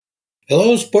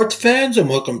Hello, sports fans, and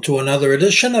welcome to another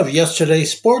edition of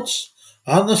Yesterday's Sports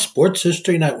on the Sports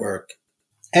History Network.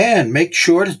 And make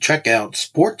sure to check out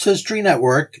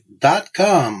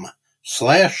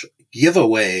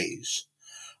sportshistorynetwork.com/giveaways.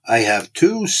 I have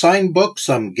two signed books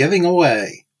I'm giving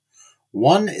away.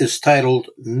 One is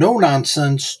titled No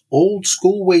Nonsense Old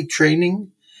School Weight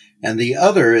Training, and the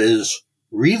other is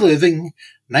Reliving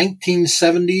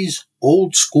 1970s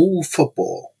Old School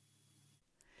Football.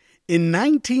 In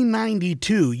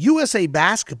 1992, USA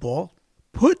Basketball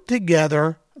put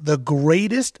together the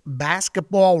greatest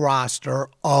basketball roster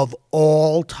of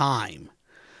all time.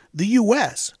 The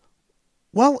U.S.,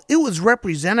 well, it was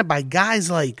represented by guys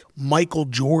like Michael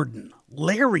Jordan,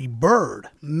 Larry Bird,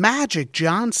 Magic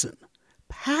Johnson,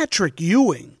 Patrick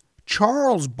Ewing,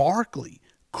 Charles Barkley,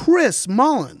 Chris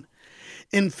Mullin.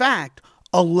 In fact,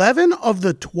 11 of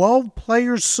the 12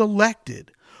 players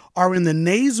selected are in the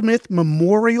Naismith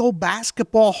Memorial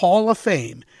Basketball Hall of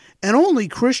Fame, and only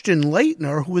Christian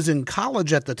Laettner, who was in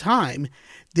college at the time,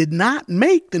 did not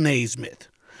make the Naismith.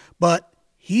 But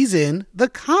he's in the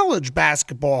College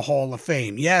Basketball Hall of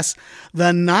Fame. Yes,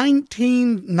 the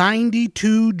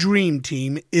 1992 Dream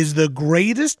Team is the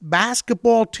greatest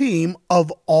basketball team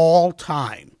of all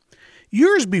time.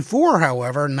 Years before,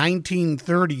 however,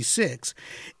 1936,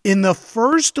 in the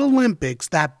first Olympics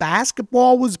that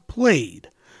basketball was played,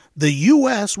 the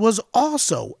U.S. was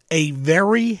also a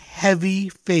very heavy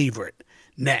favorite.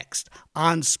 Next,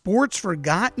 on Sports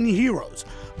Forgotten Heroes,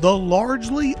 the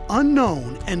largely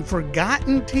unknown and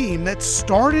forgotten team that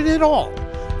started it all,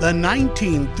 the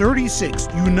 1936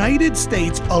 United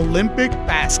States Olympic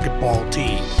basketball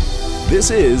team. This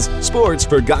is Sports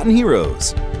Forgotten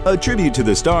Heroes, a tribute to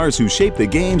the stars who shaped the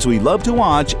games we love to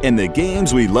watch and the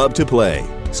games we love to play.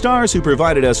 Stars who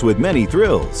provided us with many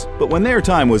thrills, but when their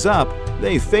time was up,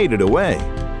 they faded away.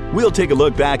 We'll take a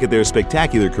look back at their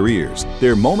spectacular careers,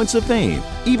 their moments of fame,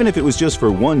 even if it was just for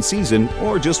one season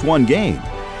or just one game.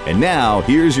 And now,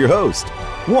 here's your host,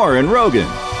 Warren Rogan.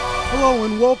 Hello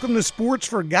and welcome to Sports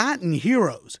Forgotten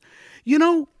Heroes. You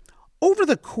know, over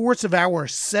the course of our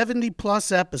 70-plus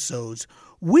episodes,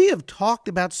 we have talked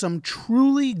about some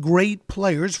truly great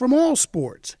players from all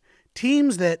sports,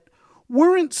 teams that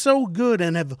weren't so good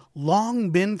and have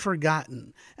long been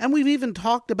forgotten. And we've even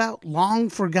talked about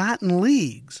long-forgotten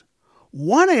leagues.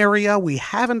 One area we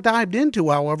haven't dived into,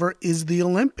 however, is the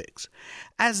Olympics.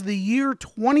 As the year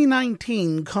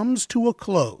 2019 comes to a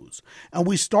close and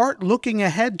we start looking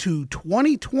ahead to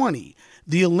 2020,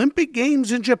 the Olympic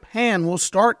Games in Japan will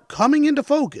start coming into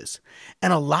focus.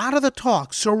 And a lot of the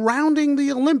talk surrounding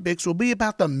the Olympics will be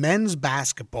about the men's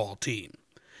basketball team.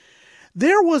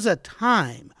 There was a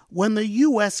time when the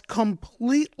U.S.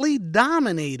 completely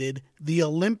dominated the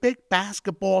Olympic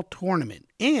basketball tournament.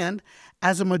 And,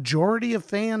 as a majority of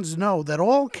fans know, that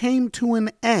all came to an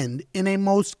end in a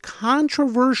most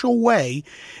controversial way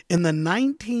in the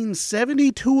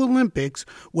 1972 Olympics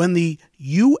when the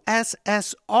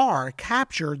USSR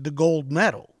captured the gold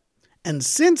medal. And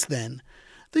since then,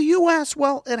 the U.S.,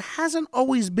 well, it hasn't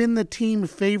always been the team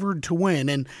favored to win,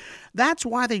 and that's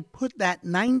why they put that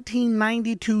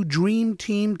 1992 Dream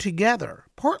Team together,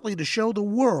 partly to show the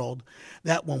world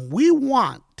that when we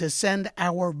want to send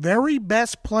our very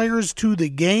best players to the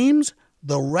games,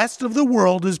 the rest of the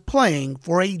world is playing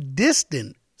for a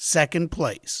distant second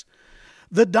place.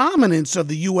 The dominance of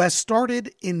the U.S.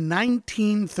 started in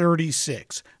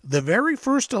 1936, the very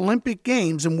first Olympic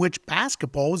Games in which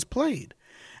basketball was played.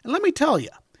 And let me tell you,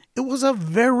 it was a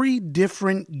very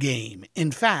different game.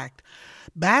 In fact,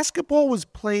 basketball was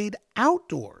played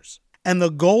outdoors, and the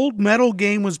gold medal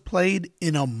game was played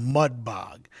in a mud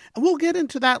bog. And we'll get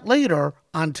into that later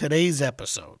on today's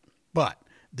episode. But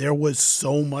there was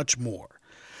so much more.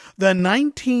 The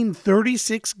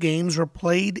 1936 games were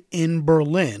played in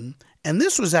Berlin, and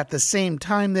this was at the same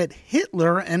time that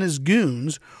Hitler and his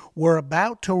goons were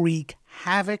about to wreak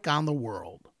havoc on the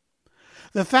world.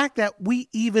 The fact that we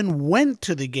even went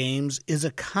to the games is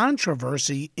a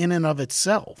controversy in and of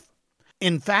itself.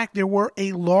 In fact, there were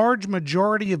a large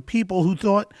majority of people who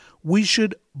thought we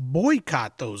should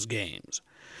boycott those games.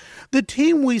 The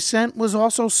team we sent was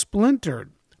also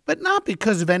splintered, but not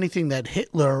because of anything that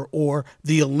Hitler or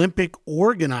the Olympic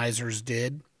organizers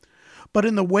did, but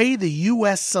in the way the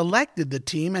U.S. selected the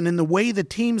team and in the way the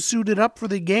team suited up for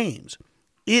the games.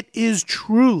 It is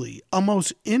truly a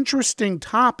most interesting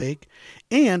topic,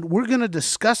 and we're going to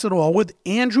discuss it all with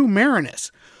Andrew Marinis,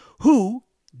 who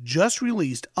just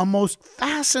released a most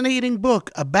fascinating book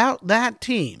about that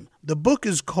team. The book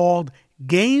is called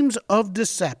Games of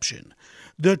Deception: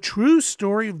 the true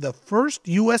story of the first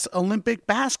U.S. Olympic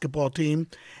basketball team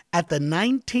at the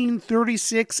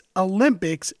 1936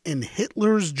 Olympics in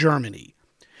Hitler's Germany.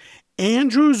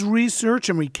 Andrew's research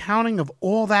and recounting of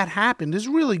all that happened is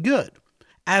really good.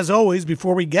 As always,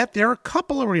 before we get there, a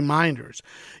couple of reminders.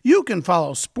 You can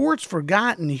follow Sports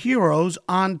Forgotten Heroes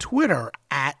on Twitter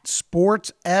at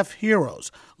SportsFHeroes.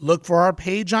 Look for our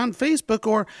page on Facebook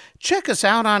or check us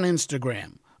out on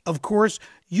Instagram. Of course,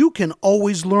 you can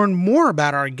always learn more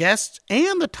about our guests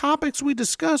and the topics we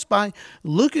discuss by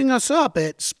looking us up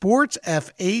at sportsfh.com.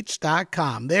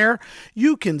 There,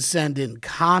 you can send in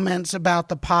comments about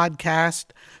the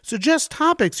podcast, suggest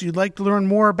topics you'd like to learn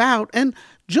more about, and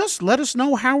just let us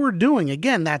know how we're doing.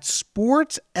 Again, that's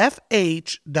sportsfh.com.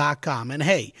 And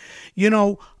hey,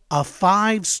 a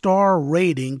 5-star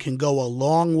rating can go a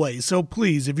long way. So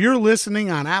please, if you're listening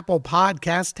on Apple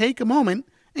Podcasts, take a moment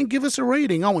and give us a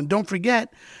rating. Oh, and don't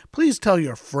forget, please tell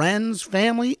your friends,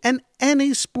 family, and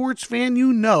any sports fan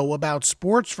you know about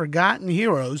Sports Forgotten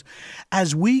Heroes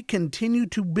as we continue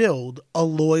to build a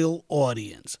loyal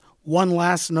audience. One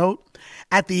last note,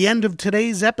 at the end of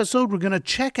today's episode, we're going to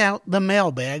check out the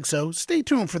mailbag, so stay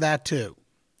tuned for that too.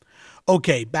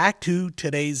 Okay, back to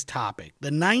today's topic, the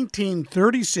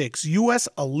 1936 U.S.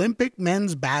 Olympic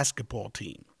men's basketball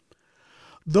team.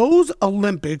 Those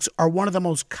Olympics are one of the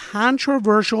most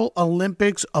controversial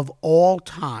Olympics of all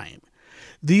time.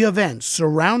 The events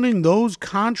surrounding those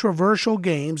controversial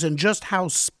games and just how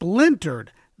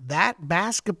splintered that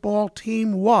basketball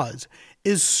team was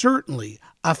is certainly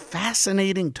a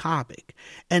fascinating topic.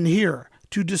 And here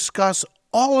to discuss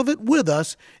all of it with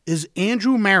us is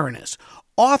Andrew Marinis,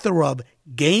 author of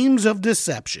Games of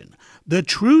Deception, the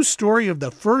true story of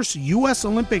the first U.S.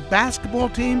 Olympic basketball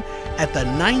team at the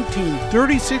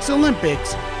 1936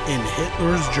 Olympics in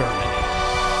Hitler's Germany.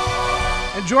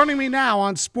 And joining me now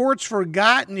on Sports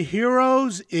Forgotten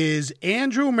Heroes is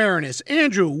Andrew Marinis.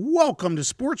 Andrew, welcome to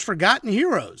Sports Forgotten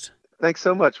Heroes. Thanks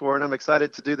so much, Warren. I'm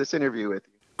excited to do this interview with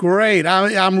you. Great.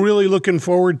 I'm really looking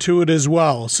forward to it as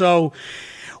well. So,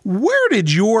 where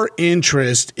did your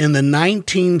interest in the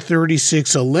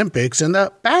 1936 Olympics and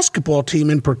the basketball team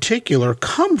in particular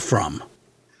come from?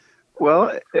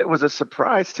 Well, it was a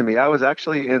surprise to me. I was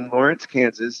actually in Lawrence,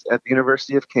 Kansas, at the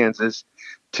University of Kansas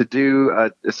to do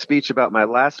a speech about my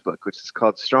last book, which is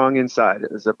called Strong Inside.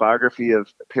 It was a biography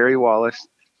of Perry Wallace,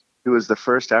 who was the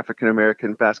first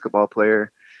African-American basketball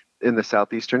player in the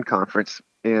Southeastern Conference.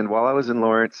 And while I was in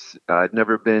Lawrence, I'd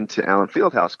never been to Allen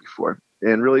Fieldhouse before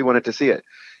and really wanted to see it.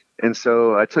 And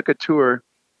so I took a tour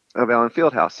of Allen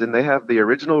Fieldhouse, and they have the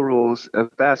original rules of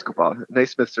basketball,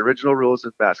 Naismith's original rules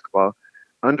of basketball,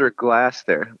 under glass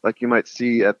there, like you might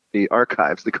see at the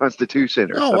archives, the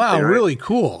Constitution. Or oh, wow, right? Really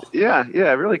cool. Yeah,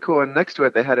 really cool. And next to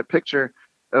it, they had a picture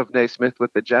of Naismith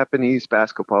with the Japanese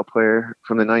basketball player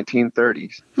from the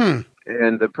 1930s.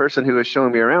 And the person who was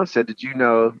showing me around said, did you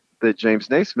know that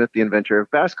James Naismith, the inventor of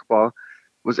basketball,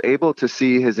 was able to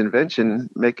see his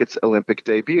invention make its Olympic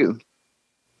debut?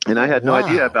 And I had no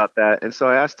idea about that. And so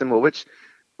I asked him, well, which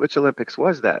Olympics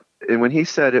was that? And when he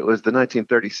said it was the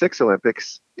 1936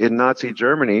 Olympics in Nazi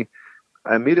Germany,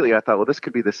 I thought, well, this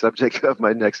could be the subject of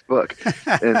my next book.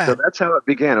 And so that's how it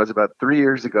began. It was about 3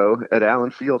 years ago at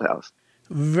Allen Fieldhouse.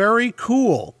 Very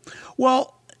cool.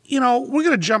 Well, we're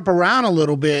going to jump around a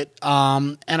little bit,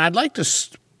 and I'd like to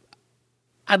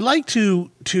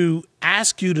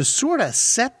ask you to sort of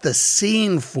set the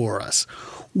scene for us.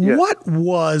 Yeah. What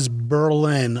was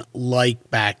Berlin like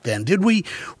back then? Did we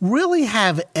really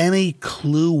have any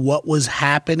clue what was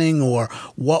happening or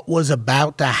what was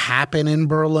about to happen in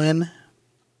Berlin?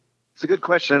 It's a good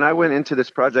question. And I went into this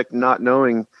project not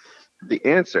knowing the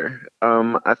answer.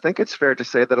 I think it's fair to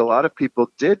say that a lot of people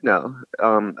did know.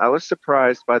 I was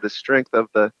surprised by the strength of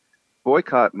the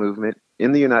boycott movement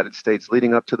in the United States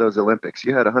leading up to those Olympics.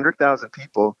 You had 100,000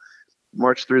 people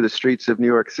march through the streets of New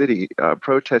York City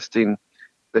protesting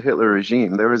the Hitler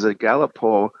regime. There was a Gallup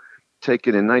poll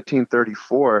taken in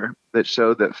 1934 that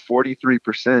showed that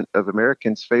 43% of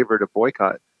Americans favored a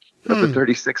boycott of the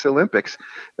 36 Olympics.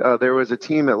 There was a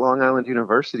team at Long Island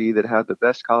University that had the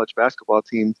best college basketball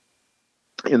team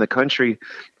in the country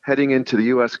heading into the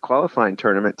U.S. qualifying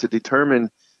tournament to determine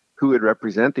who would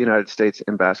represent the United States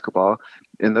in basketball,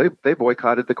 and they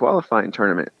boycotted the qualifying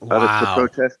tournament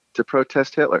to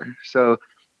protest Hitler. So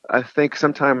I think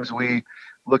sometimes we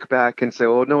look back and say,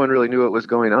 well, no one really knew what was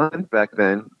going on back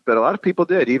then, but a lot of people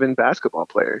did, even basketball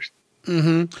players.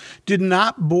 Mm-hmm. Did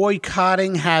not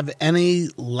boycotting have any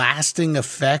lasting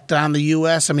effect on the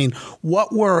U.S.? I mean,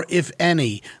 what were, if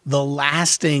any, the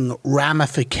lasting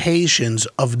ramifications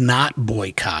of not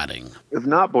boycotting? Of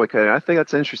not boycotting, I think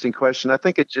that's an interesting question. I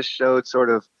think it just showed sort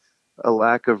of a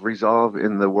lack of resolve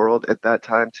in the world at that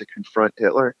time to confront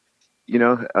Hitler.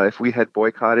 If we had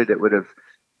boycotted, it would have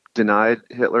denied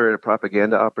Hitler a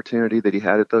propaganda opportunity that he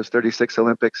had at those 36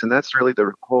 Olympics. And that's really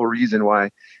the whole reason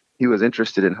why he was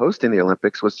interested in hosting the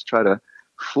Olympics, was to try to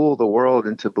fool the world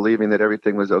into believing that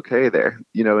everything was okay there.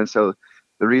 And so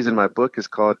the reason my book is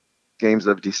called Games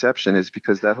of Deception is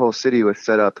because that whole city was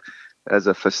set up as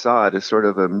a facade, as sort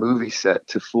of a movie set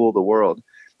to fool the world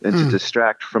and to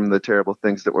distract from the terrible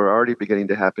things that were already beginning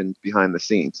to happen behind the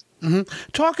scenes.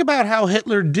 Talk about how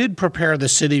Hitler did prepare the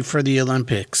city for the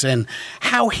Olympics and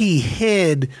how he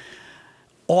hid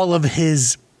all of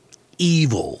his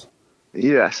evil.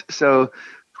 Yes. So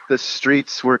the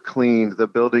streets were cleaned, the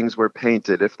buildings were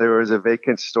painted. If there was a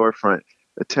vacant storefront,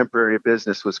 a temporary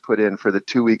business was put in for the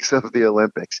 2 weeks of the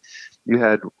Olympics. You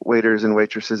had waiters and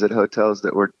waitresses at hotels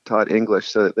that were taught English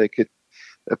so that they could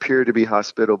appear to be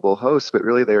hospitable hosts, but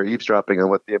really they were eavesdropping on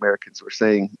what the Americans were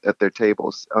saying at their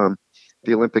tables.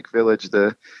 The Olympic Village,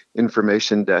 the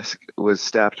information desk, was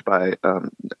staffed by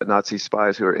Nazi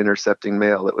spies who were intercepting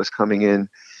mail that was coming in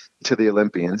to the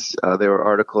Olympians. There were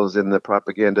articles in the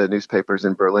propaganda newspapers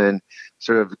in Berlin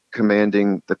sort of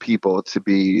commanding the people to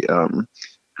be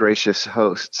gracious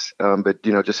hosts. But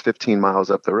just 15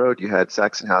 miles up the road, you had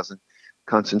Sachsenhausen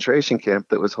concentration camp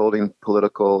that was holding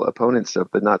political opponents of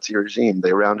the Nazi regime.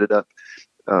 They rounded up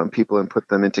people and put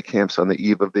them into camps on the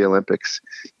eve of the Olympics.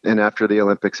 And after the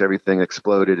Olympics, everything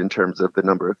exploded in terms of the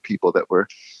number of people that were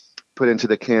put into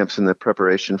the camps in the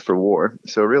preparation for war.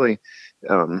 So really,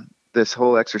 this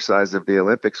whole exercise of the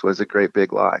Olympics was a great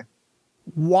big lie.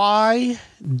 Why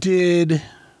did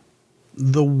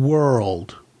the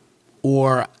world,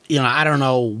 or, I don't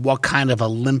know what kind of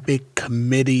Olympic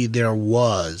committee there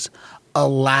was,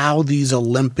 allow these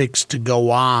Olympics to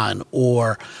go on,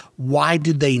 or why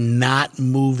did they not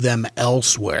move them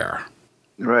elsewhere?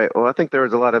 Right. Well, I think there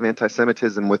was a lot of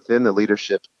anti-Semitism within the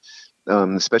leadership,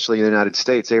 especially in the United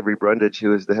States. Avery Brundage,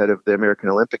 who is the head of the American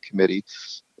Olympic Committee,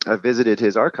 I visited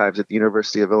his archives at the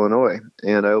University of Illinois,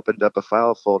 and I opened up a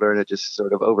file folder, and it just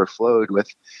sort of overflowed with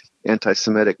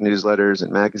anti-Semitic newsletters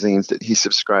and magazines that he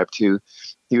subscribed to.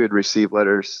 He would receive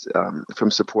letters from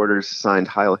supporters signed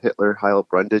Heil Hitler, Heil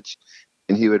Brundage,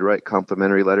 and he would write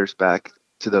complimentary letters back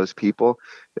to those people.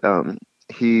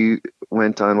 He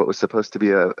went on what was supposed to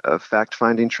be a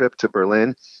fact-finding trip to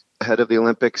Berlin ahead of the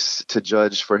Olympics to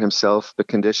judge for himself the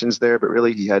conditions there, but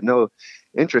really he had no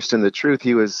interest in the truth.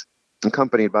 He was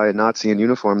accompanied by a Nazi in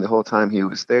uniform the whole time he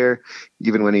was there,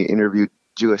 even when he interviewed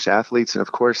Jewish athletes. And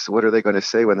of course, what are they going to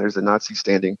say when there's a Nazi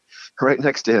standing right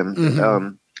next to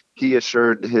him? He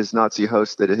assured his Nazi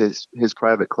host that his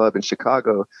private club in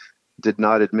Chicago did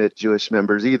not admit Jewish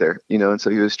members either, and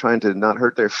so he was trying to not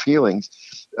hurt their feelings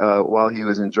while he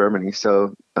was in Germany.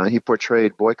 So he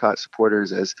portrayed boycott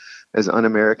supporters as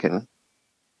un-American.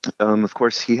 Of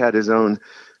course, he had his own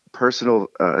personal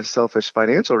selfish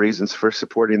financial reasons for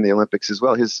supporting the Olympics as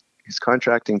well. His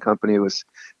contracting company was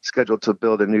scheduled to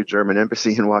build a new German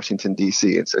embassy in Washington,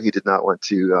 D.C., and so he did not want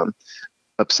to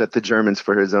upset the Germans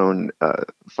for his own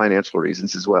financial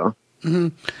reasons as well.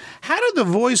 How did the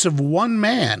voice of one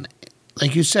man,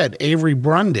 like you said, Avery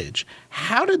Brundage,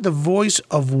 how did the voice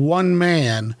of one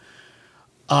man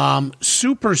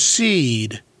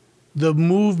supersede the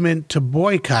movement to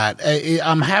boycott?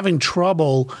 I'm having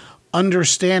trouble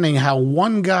understanding how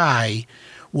one guy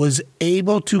was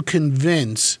able to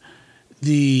convince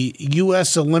the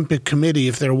U.S. Olympic Committee,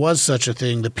 if there was such a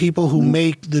thing, the people who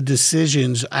make the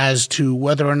decisions as to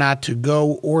whether or not to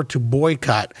go or to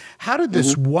boycott. How did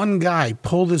this one guy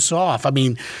pull this off? I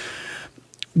mean,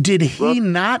 did he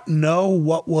not know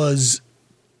what was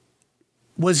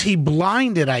he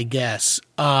blinded, I guess,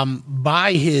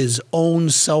 by his own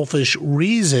selfish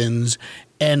reasons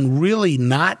and really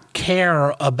not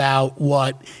care about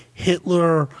what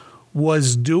Hitler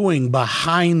was doing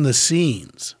behind the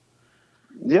scenes?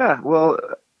 Yeah, well,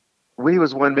 he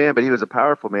was one man, but he was a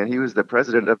powerful man. He was the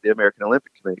president of the American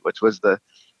Olympic Committee, which was the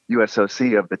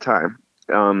USOC of the time.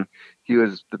 He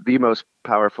was the most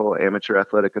powerful amateur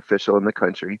athletic official in the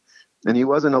country, and he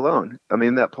wasn't alone. I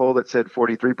mean, that poll that said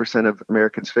 43% of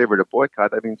Americans favored a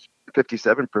boycott,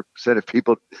 57% of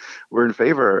people were in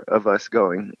favor of us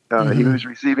going. He was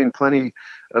receiving plenty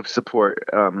of support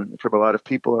from a lot of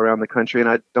people around the country, and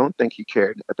I don't think he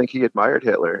cared. I think he admired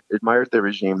Hitler, admired the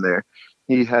regime there.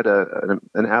 He had an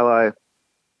ally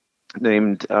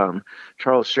named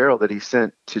Charles Sherrill that he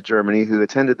sent to Germany, who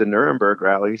attended the Nuremberg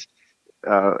rallies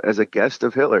as a guest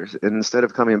of Hitler's. And instead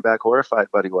of coming back horrified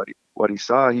by what he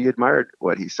saw, he admired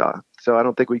what he saw. So I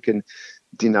don't think we can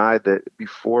deny that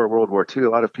before World War II, a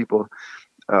lot of people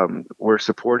were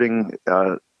supporting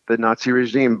the Nazi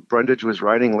regime. Brundage was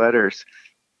writing letters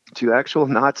to actual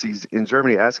Nazis in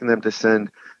Germany, asking them to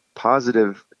send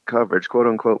positive coverage, quote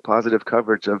unquote, positive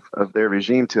coverage of their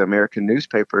regime to American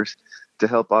newspapers to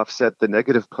help offset the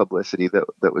negative publicity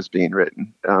that was being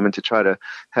written, and to try to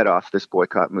head off this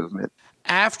boycott movement.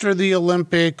 After the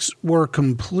Olympics were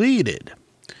completed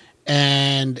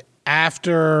and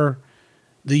after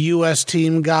the U.S.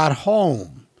 team got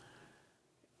home,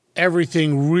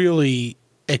 everything really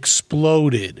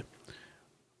exploded.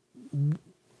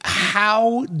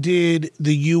 How did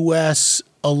the U.S.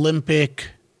 Olympic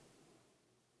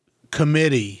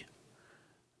Committee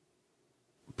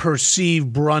perceive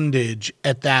Brundage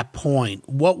at that point?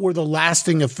 What were the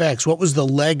lasting effects? What was the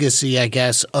legacy, I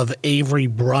guess, of Avery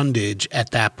Brundage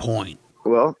at that point?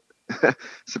 Well,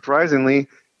 surprisingly,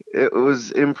 it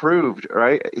was improved,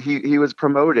 right? He was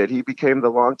promoted. He became the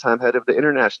longtime head of the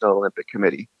International Olympic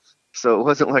Committee. So it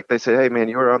wasn't like they said, hey, man,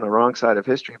 you were on the wrong side of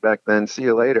history back then. See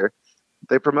you later.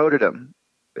 They promoted him,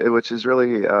 which is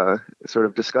really sort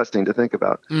of disgusting to think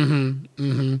about. Mm-hmm,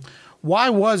 mm-hmm. Why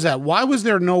was that? Why was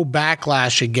there no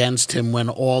backlash against him when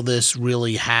all this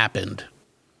really happened?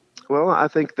 Well, I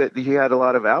think that he had a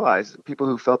lot of allies, people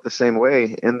who felt the same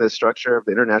way in the structure of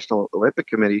the International Olympic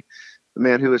Committee. The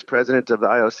man who was president of the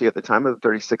IOC at the time of the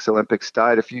 36 Olympics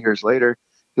died a few years later.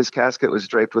 His casket was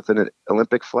draped with an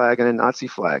Olympic flag and a Nazi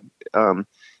flag.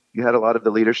 You had a lot of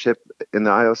the leadership in the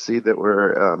IOC that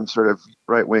were sort of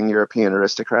right-wing European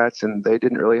aristocrats, and they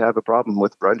didn't really have a problem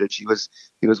with Brundage. He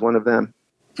was one of them.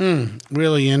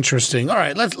 Really interesting. All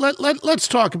right, let's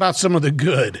talk about some of the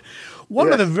good.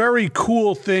 One of the very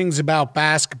cool things about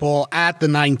basketball at the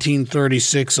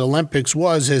 1936 Olympics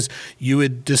was, as you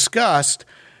had discussed,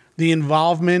 the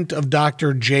involvement of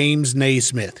Dr. James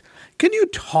Naismith. Can you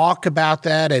talk about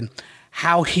that and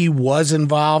how he was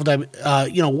involved?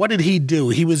 What did he do?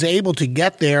 He was able to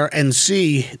get there and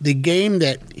see the game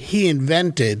that he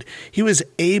invented. He was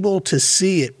able to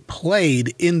see it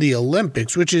played in the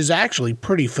Olympics, which is actually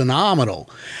pretty phenomenal.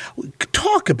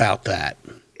 Talk about that.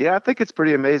 Yeah, I think it's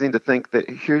pretty amazing to think that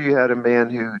here you had a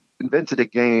man who invented a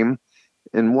game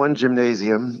in one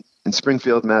gymnasium in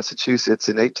Springfield, Massachusetts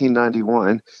in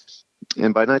 1891.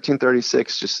 And by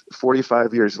 1936, just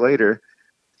 45 years later,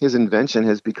 his invention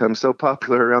has become so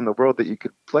popular around the world that you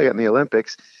could play it in the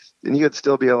Olympics and you would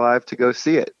still be alive to go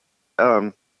see it.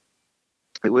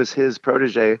 It was his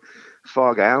protege,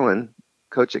 Phog Allen,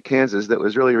 coach at Kansas, that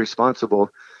was really responsible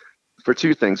for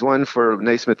two things. One, for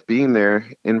Naismith being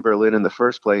there in Berlin in the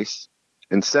first place,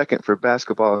 and second, for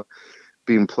basketball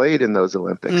being played in those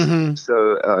Olympics. Mm-hmm.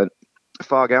 So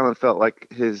Phog Allen felt like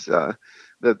his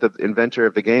the inventor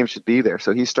of the game should be there.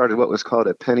 So he started what was called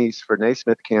a Pennies for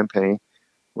Naismith campaign,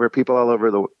 where people all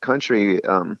over the country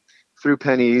threw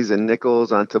pennies and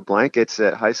nickels onto blankets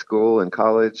at high school and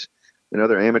college and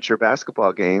other amateur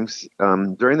basketball games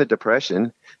during the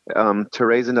Depression to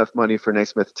raise enough money for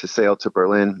Naismith to sail to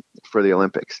Berlin for the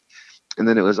Olympics. And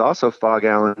then it was also Phog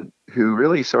Allen who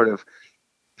really sort of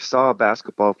saw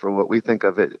basketball for what we think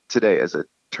of it today as a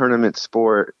tournament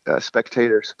sport, a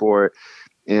spectator sport,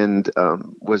 and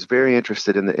was very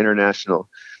interested in the international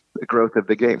growth of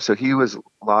the game. So he was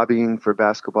lobbying for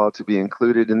basketball to be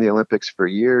included in the Olympics for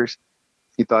years.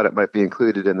 He thought it might be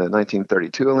included in the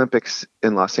 1932 Olympics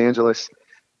in Los Angeles.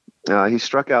 He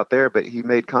struck out there, but he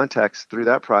made contacts through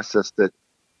that process that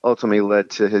ultimately led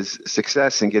to his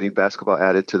success in getting basketball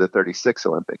added to the 36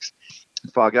 Olympics.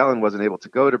 Phog Allen wasn't able to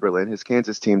go to Berlin. His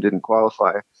Kansas team didn't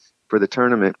qualify for the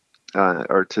tournament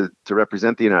or to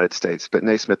represent the United States, but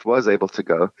Naismith was able to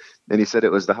go. And he said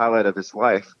it was the highlight of his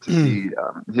life to see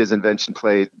his invention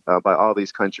played by all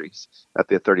these countries at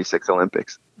the 36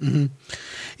 Olympics. Mm-hmm.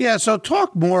 Yeah, so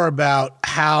talk more about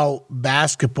how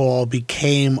basketball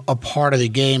became a part of the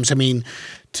games. I mean,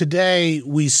 today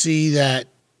we see that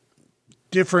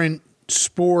different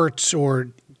sports or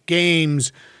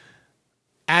games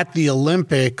at the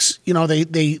Olympics, you know,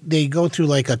 they go through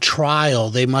like a trial.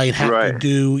 They might have to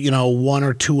do, you know, one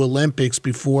or two Olympics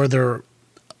before they're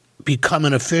become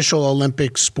an official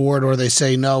Olympic sport, or they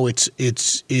say no,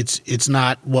 it's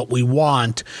not what we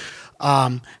want.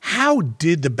 How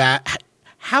did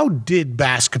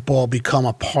basketball become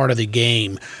a part of the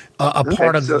game,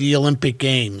 part of the Olympic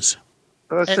Games?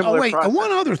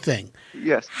 One other thing.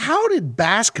 Yes. How did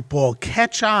basketball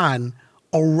catch on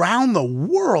around the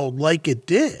world like it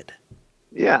did?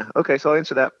 Yeah. Okay. So I'll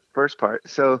answer that first part.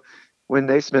 So when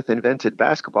Naismith invented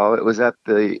basketball, it was at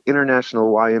the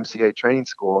International YMCA Training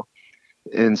School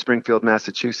in Springfield,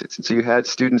 Massachusetts. And so you had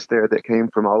students there that came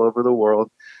from all over the world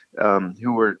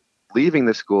who were leaving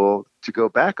the school to go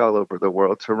back all over the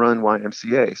world to run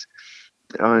YMCAs.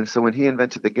 And so when he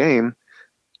invented the game,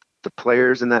 The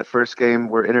players in that first game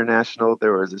were international.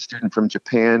 There was a student from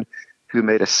Japan who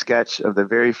made a sketch of the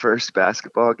very first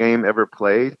basketball game ever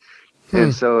played.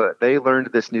 And so they learned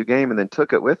this new game and then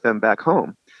took it with them back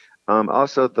home.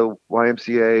 Also, the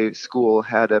YMCA school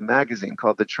had a magazine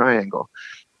called The Triangle,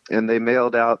 and they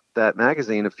mailed out that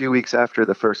magazine a few weeks after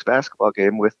the first basketball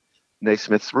game with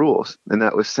Naismith's rules, and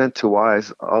that was sent to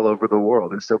Ys all over the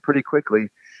world. And so pretty quickly,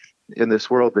 in this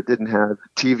world that didn't have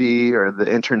TV or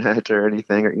the internet or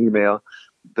anything or email,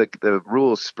 the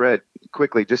rules spread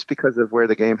quickly just because of where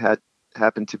the game had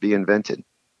happened to be invented.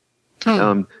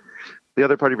 The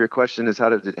other part of your question is, how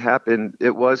did it happen?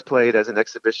 It was played as an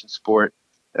exhibition sport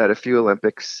at a few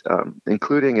Olympics,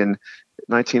 including in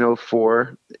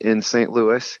 1904 in St.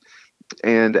 Louis.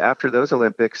 And after those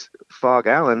Olympics, Phog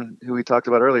Allen, who we talked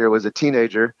about earlier, was a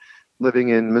teenager living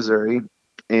in Missouri,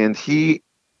 and he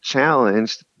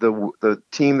challenged the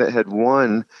team that had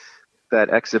won that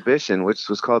exhibition, which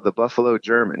was called the Buffalo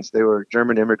Germans. They were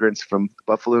German immigrants from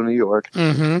Buffalo, New York.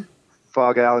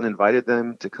 Phog Allen invited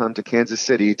them to come to Kansas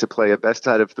City to play a best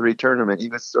out of 3 tournament. He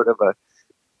was sort of a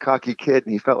cocky kid,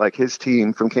 and he felt like his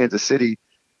team from Kansas City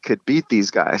could beat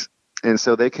these guys. And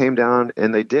so they came down,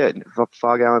 and they did.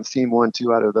 Phog Allen's team won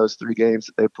 2 out of those 3 games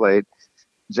that they played.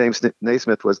 James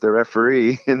Naismith was the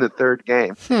referee in the 3rd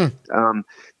game.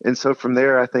 And so from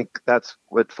there, I think that's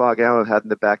what Phog Allen had in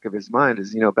the back of his mind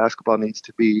is, basketball needs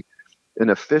to be an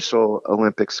official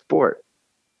Olympic sport.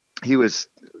 He was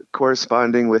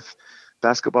corresponding with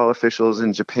basketball officials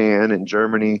in Japan and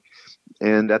Germany.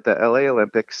 And at the LA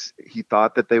Olympics, he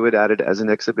thought that they would add it as an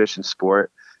exhibition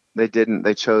sport. They didn't.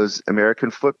 They chose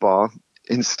American football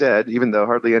instead, even though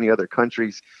hardly any other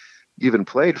countries even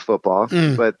played football.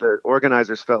 But the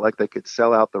organizers felt like they could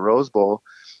sell out the Rose Bowl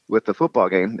with the football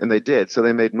game, and they did. So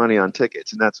they made money on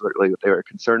tickets, and that's what they were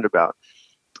concerned about.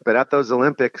 But at those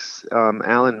Olympics,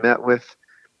 Allen met with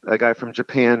a guy from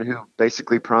Japan who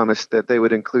basically promised that they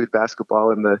would include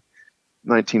basketball in the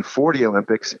 1940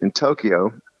 Olympics in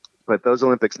Tokyo, but those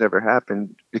Olympics never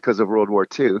happened because of World War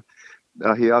II.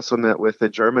 He also met with a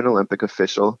German Olympic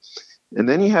official, and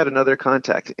then he had another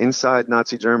contact inside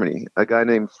Nazi Germany, a guy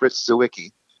named Fritz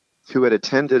Zwicky, who had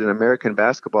attended an American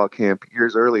basketball camp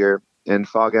years earlier, and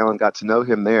Phog Allen got to know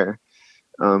him there.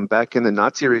 Back in the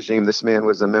Nazi regime, this man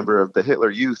was a member of the Hitler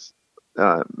Youth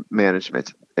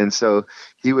management, and so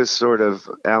he was sort of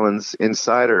Allen's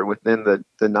insider within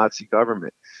the Nazi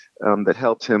government. That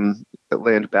helped him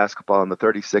land basketball in the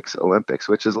 36 Olympics,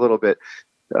 which is a little bit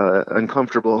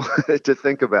uncomfortable to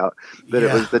think about, that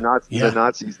it was the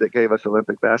Nazis that gave us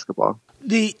Olympic basketball.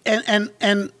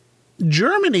 And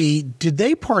Germany, did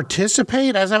they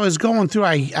participate? As I was going through,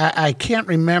 I can't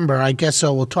remember. I guess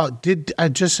so. We'll talk. Did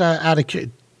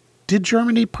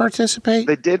Germany participate?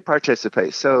 They did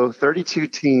participate. So 32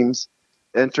 teams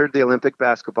entered the Olympic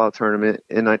basketball tournament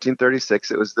in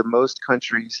 1936. It was the most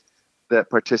countries that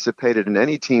participated in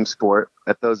any team sport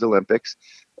at those Olympics.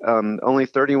 Only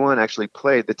 31 actually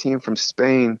played. The team from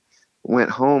Spain went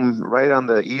home right on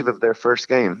the eve of their first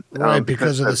game. Right,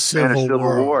 because of the Civil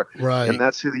War. Right. And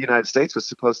that's who the United States was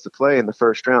supposed to play in the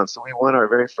first round. So we won our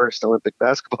very first Olympic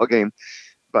basketball game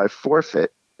by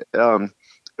forfeit.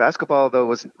 Basketball, though,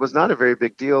 was not a very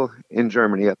big deal in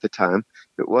Germany at the time.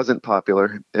 It wasn't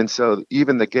popular. And so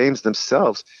even the games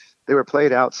themselves, they were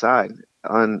played outside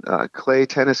on clay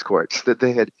tennis courts that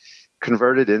they had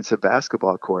converted into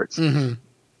basketball courts.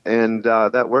 And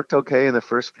that worked okay in the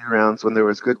first few rounds when there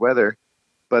was good weather.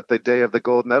 But the day of the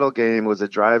gold medal game was a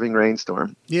driving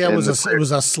rainstorm. Yeah, it was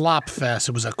a slop fest.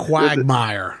 It was a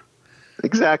quagmire.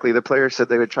 Exactly. The players said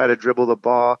they would try to dribble the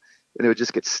ball and it would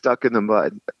just get stuck in the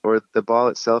mud, or the ball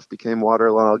itself became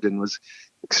waterlogged and was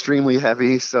extremely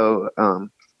heavy. So the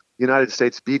United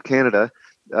States beat Canada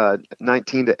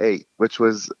 19-8, which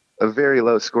was a very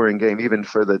low scoring game, even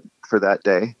for that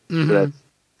day,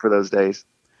 for those days.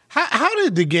 How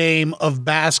did the game of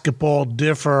basketball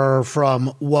differ from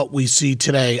what we see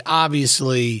today?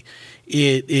 Obviously,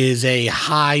 it is a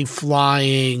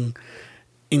high-flying,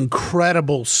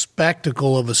 incredible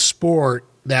spectacle of a sport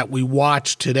that we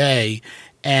watch today.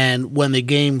 And when the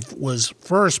game was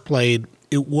first played,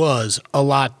 it was a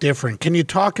lot different. Can you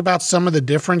talk about some of the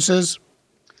differences?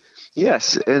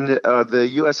 Yes, and the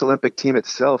U.S. Olympic team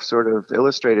itself sort of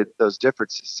illustrated those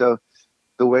differences. So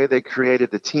the way they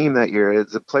created the team that year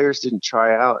is the players didn't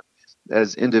try out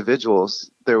as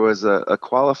individuals. There was a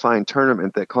qualifying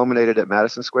tournament that culminated at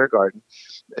Madison Square Garden,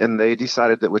 and they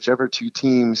decided that whichever 2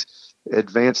 teams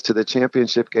advanced to the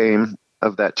championship game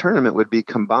of that tournament would be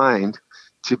combined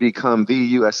to become the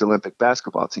U.S. Olympic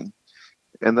basketball team.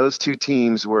 And those 2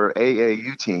 teams were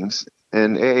AAU teams,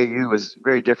 and AAU was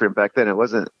very different back then. It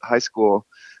wasn't high school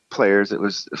players. It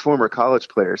was former college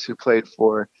players who played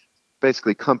for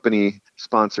basically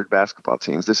company-sponsored basketball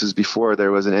teams. This is before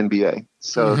there was an NBA.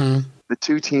 So the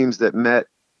two teams that met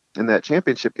in that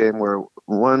championship game were,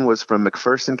 one was from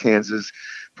McPherson, Kansas,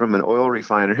 from an oil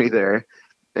refinery there,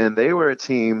 and they were a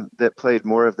team that played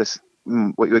more of this,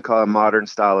 what you would call a modern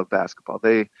style of basketball.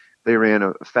 They ran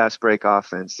a fast break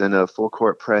offense and a full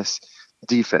court press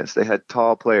defense. They had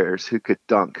tall players who could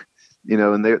dunk,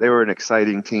 and they were an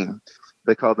exciting team.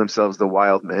 They called themselves the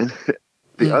Wild Men.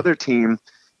 The other team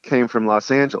came from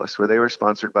Los Angeles, where they were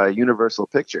sponsored by Universal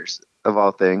Pictures, of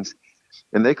all things,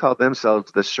 and they called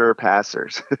themselves the Sure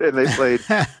Passers. And they played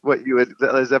what you would,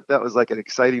 as if that was like an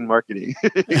exciting marketing.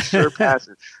 Sure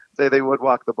Passers. They would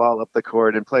walk the ball up the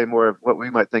court and play more of what we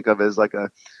might think of as like a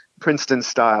Princeton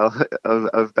style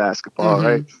of basketball,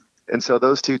 right? And so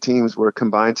those two teams were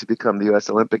combined to become the U.S.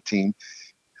 Olympic team.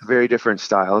 Very different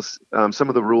styles. Some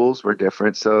of the rules were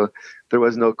different, so there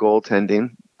was no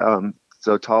goaltending.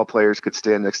 So tall players could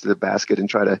stand next to the basket and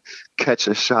try to catch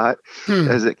a shot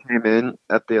as it came in.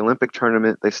 At the Olympic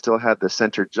tournament, they still had the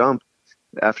center jump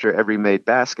after every made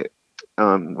basket,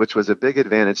 which was a big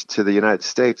advantage to the United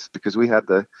States because we had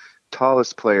the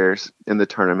tallest players in the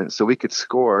tournament, so we could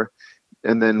score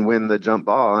and then win the jump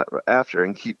ball after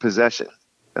and keep possession.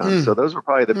 So those were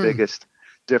probably the biggest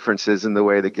differences in the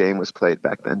way the game was played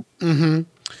back then.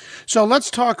 So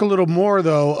let's talk a little more,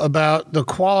 though, about the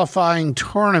qualifying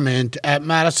tournament at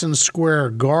Madison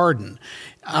Square Garden.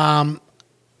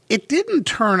 It didn't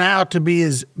turn out to be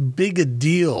as big a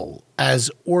deal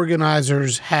as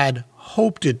organizers had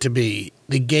hoped it to be.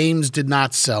 The games did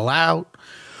not sell out.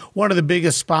 One of the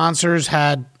biggest sponsors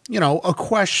had, a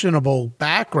questionable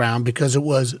background because it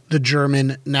was the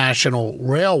German National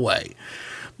Railway.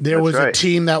 There was a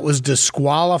team that was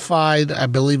disqualified. I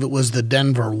believe it was the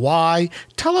Denver Y.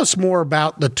 Tell us more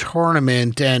about the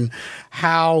tournament and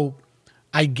how,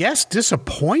 I guess,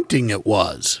 disappointing it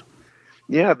was.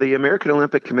 Yeah, the American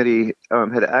Olympic Committee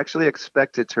had actually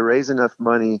expected to raise enough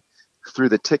money through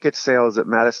the ticket sales at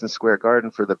Madison Square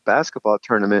Garden for the basketball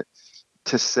tournament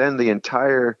to send the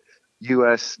entire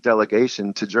U.S.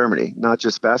 delegation to Germany, not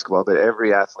just basketball, but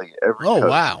every athlete, every coach.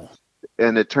 Wow.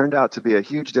 And it turned out to be a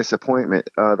huge disappointment.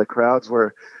 The crowds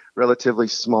were relatively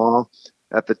small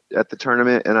at the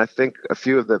tournament, and I think a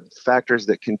few of the factors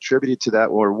that contributed to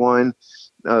that were, one,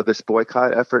 this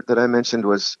boycott effort that I mentioned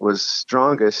was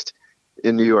strongest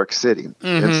in New York City,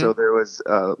 and so there was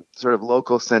sort of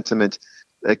local sentiment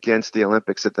against the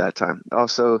Olympics at that time.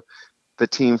 Also, the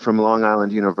team from Long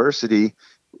Island University,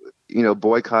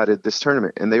 boycotted this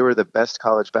tournament, and they were the best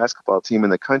college basketball team in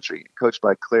the country, coached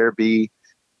by Claire B.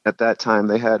 At that time,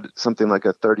 they had something like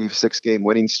a 36-game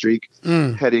winning streak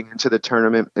heading into the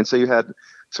tournament. And so you had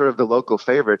sort of the local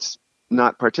favorites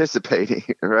not participating,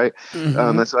 right?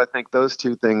 And so I think those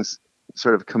two things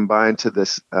sort of combined to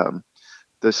this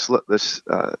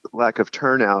lack of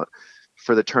turnout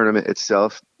for the tournament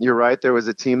itself. You're right. There was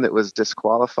a team that was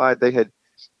disqualified. They had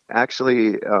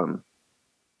actually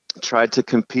tried to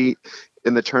compete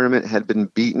in the tournament, had been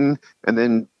beaten, and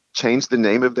then changed the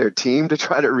name of their team to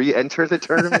try to re-enter the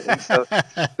tournament. And so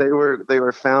they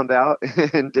were found out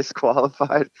and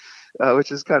disqualified,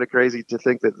 which is kind of crazy to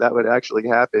think that would actually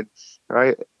happen,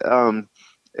 right? And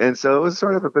so it was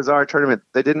sort of a bizarre tournament.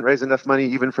 They didn't raise enough money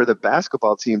even for the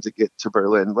basketball team to get to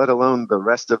Berlin, let alone the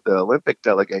rest of the Olympic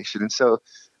delegation. And so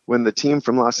when the team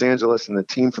from Los Angeles and the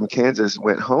team from Kansas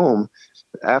went home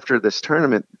after this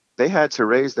tournament, they had to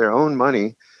raise their own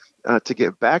money to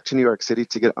get back to New York City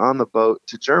to get on the boat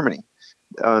to Germany.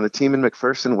 The team in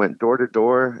McPherson went door to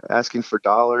door asking for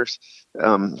dollars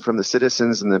from the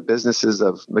citizens and the businesses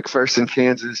of McPherson,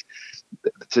 Kansas,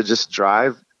 to just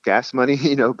drive gas money,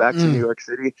 back to New York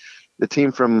City. The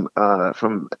team from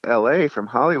LA, from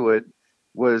Hollywood,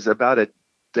 was about a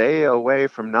day away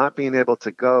from not being able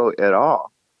to go at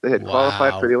all. They had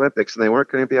qualified for the Olympics and they weren't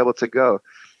going to be able to go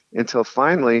until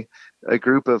finally a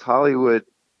group of Hollywood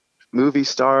movie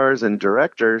stars and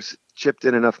directors chipped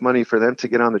in enough money for them to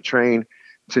get on the train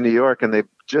to New York, and they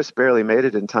just barely made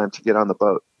it in time to get on the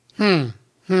boat. One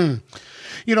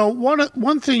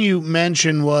thing you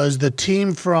mentioned was the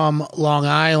team from Long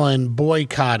Island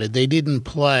boycotted. They didn't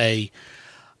play.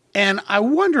 And I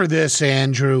wonder this,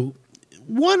 Andrew,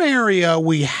 one area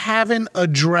we haven't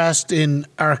addressed in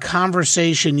our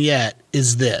conversation yet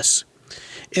is this.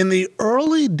 In the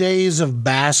early days of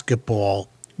basketball,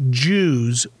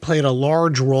 Jews played a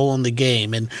large role in the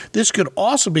game, and this could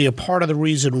also be a part of the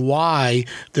reason why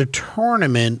the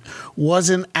tournament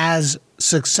wasn't as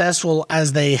successful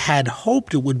as they had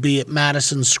hoped it would be at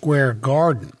Madison Square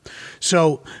Garden.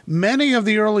 So many of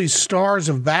the early stars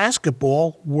of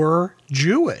basketball were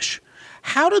Jewish.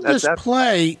 How did this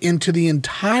play into the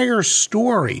entire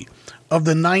story of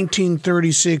the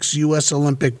 1936 U.S.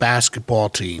 Olympic basketball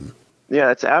team? Yeah,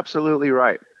 that's absolutely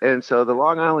right. And so the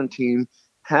Long Island team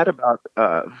had about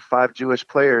 5 Jewish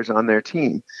players on their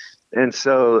team. And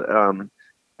so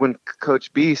when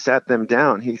Coach B sat them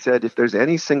down, he said, if there's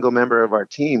any single member of our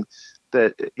team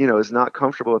that, is not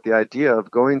comfortable with the idea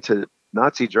of going to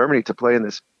Nazi Germany to play in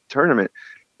this tournament,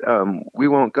 we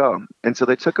won't go. And so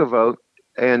they took a vote,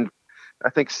 and I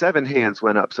think 7 hands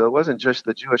went up. So it wasn't just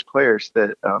the Jewish players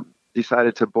that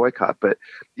decided to boycott. But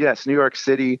yes, New York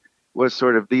City was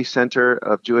sort of the center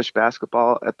of Jewish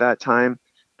basketball at that time.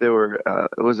 There were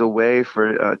it was a way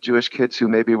for Jewish kids who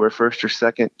maybe were first or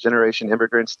second generation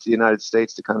immigrants to the United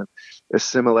States to kind of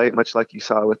assimilate, much like you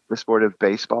saw with the sport of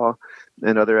baseball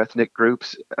and other ethnic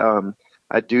groups.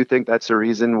 I do think that's a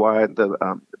reason why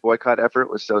the boycott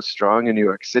effort was so strong in New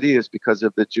York City, is because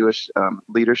of the Jewish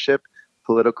leadership,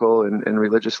 political and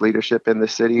religious leadership in the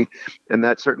city, and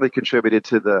that certainly contributed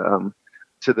to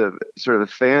the sort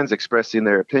of fans expressing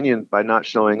their opinion by not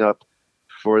showing up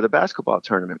for the basketball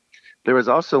tournament. There was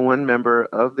also one member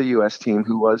of the U.S. team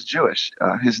who was Jewish.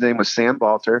 His name was Sam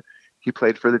Balter. He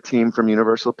played for the team from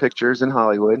Universal Pictures in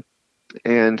Hollywood,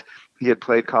 and he had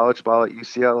played college ball at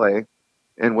UCLA.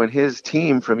 And when his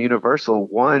team from Universal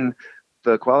won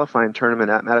the qualifying tournament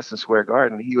at Madison Square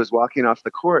Garden, he was walking off the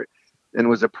court and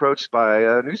was approached by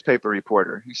a newspaper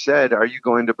reporter who said, "Are you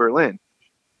going to Berlin?"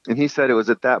 And he said it was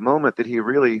at that moment that he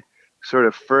really sort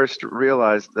of first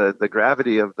realized the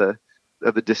gravity of the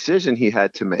decision he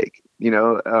had to make.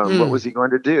 What was he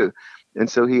going to do? And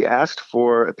so he asked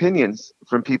for opinions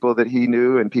from people that he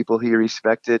knew and people he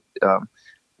respected,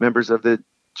 members of the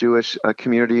Jewish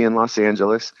community in Los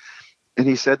Angeles. And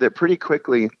he said that pretty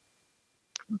quickly,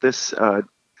 the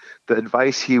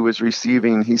advice he was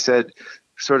receiving, he said,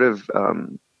 sort of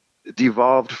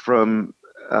devolved from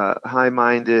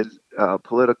high-minded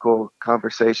political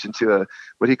conversation to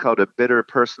what he called a bitter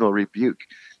personal rebuke.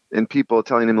 And people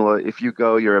telling him, well, if you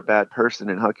go, you're a bad person,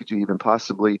 and how could you even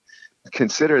possibly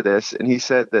consider this? And he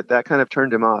said that kind of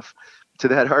turned him off to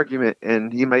that argument,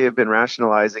 and he may have been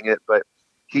rationalizing it, but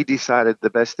he decided the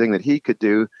best thing that he could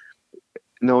do,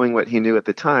 knowing what he knew at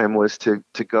the time, was to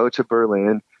go to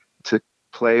Berlin, to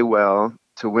play well,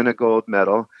 to win a gold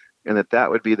medal, and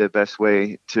that would be the best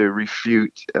way to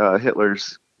refute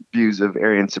Hitler's views of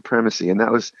Aryan supremacy. And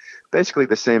that was basically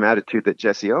the same attitude that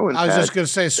Jesse Owens had. I was just going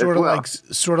to say, sort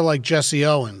of like Jesse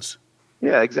Owens.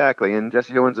 Yeah, exactly. And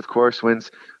Jesse Owens, of course, wins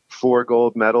 4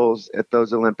 gold medals at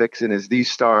those Olympics and is the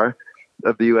star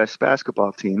of the U.S.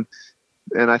 basketball team.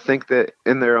 And I think that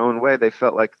in their own way, they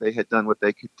felt like they had done what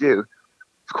they could do.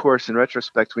 Of course, in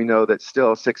retrospect, we know that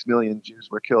still 6 million Jews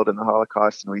were killed in the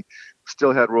Holocaust, and we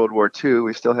still had World War II.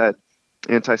 We still had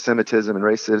anti-Semitism and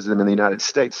racism in the United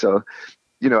States. So,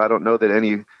 I don't know that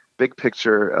any big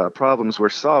picture problems were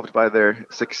solved by their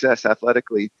success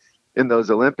athletically in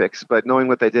those Olympics. But knowing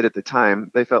what they did at the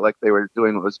time, they felt like they were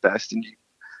doing what was best. And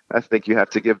I think you have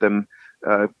to give them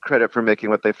credit for making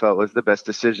what they felt was the best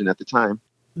decision at the time.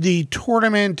 The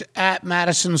tournament at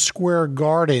Madison Square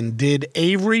Garden, did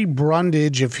Avery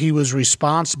Brundage, if he was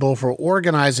responsible for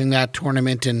organizing that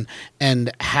tournament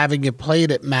and having it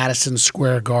played at Madison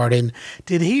Square Garden,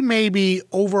 did he maybe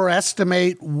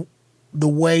overestimate the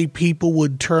way people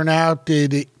would turn out?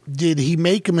 Did he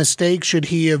make a mistake? Should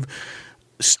he have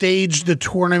staged the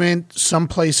tournament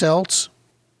someplace else?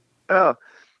 I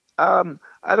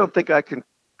don't think I can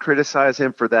criticize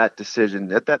him for that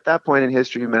decision. At that point in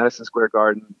history, Madison Square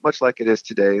Garden, much like it is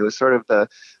today, it was sort of the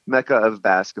mecca of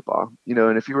basketball.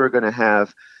 And if you were going to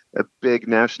have a big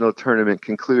national tournament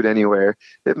conclude anywhere,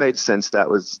 it made sense that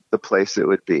was the place it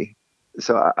would be.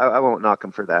 So I won't knock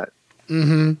him for that.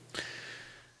 Mm-hmm.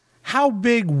 How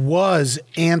big was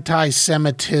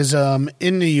anti-Semitism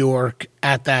in New York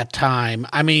at that time?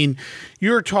 I mean,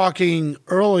 you were talking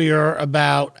earlier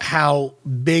about how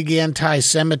big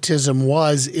anti-Semitism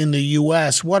was in the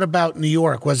U.S. What about New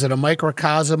York? Was it a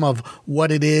microcosm of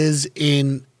what it is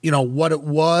in, what it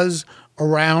was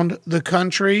around the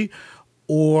country,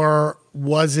 or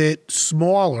was it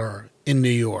smaller in New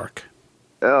York?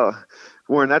 Oh,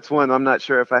 Warren, that's one I'm not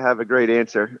sure if I have a great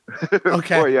answer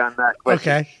for you on that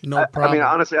question. Okay, no problem.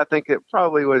 Honestly, I think it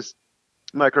probably was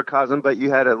microcosm, but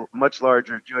you had a much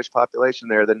larger Jewish population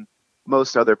there than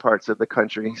most other parts of the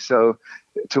country. So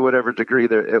to whatever degree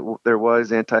there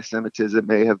was anti-Semitism, it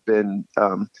may have been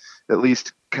at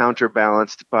least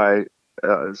counterbalanced by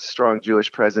strong Jewish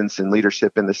presence and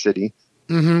leadership in the city.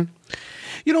 Mm-hmm.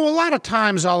 A lot of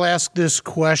times I'll ask this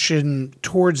question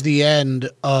towards the end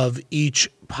of each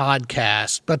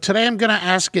podcast, but today I'm going to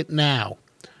ask it now.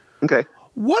 Okay.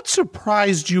 What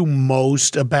surprised you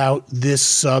most about this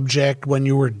subject when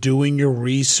you were doing your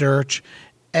research,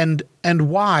 and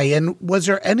why? And was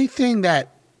there anything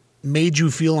that made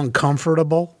you feel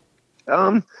uncomfortable?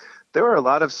 There were a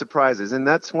lot of surprises, and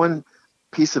that's one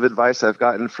piece of advice I've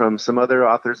gotten from some other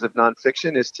authors of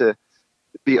nonfiction, is to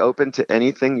be open to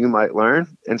anything you might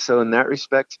learn. And so in that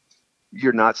respect,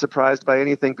 you're not surprised by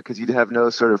anything because you have no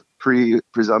sort of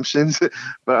presumptions.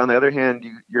 But on the other hand,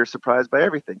 you're surprised by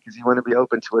everything because you want to be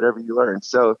open to whatever you learn.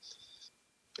 So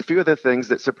a few of the things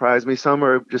that surprised me, some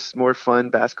are just more fun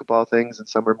basketball things and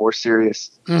some are more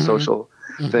serious social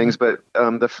things. But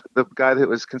the guy that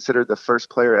was considered the first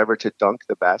player ever to dunk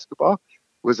the basketball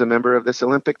was a member of this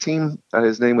Olympic team.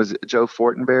 His name was Joe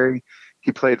Fortenberry.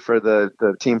 He played for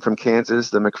the team from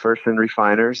Kansas, the McPherson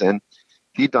Refiners, and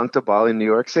he dunked a ball in New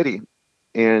York City.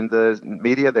 And the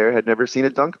media there had never seen a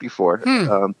dunk before.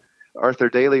 Arthur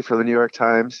Daly from the New York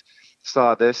Times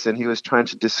saw this, and he was trying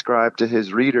to describe to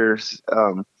his readers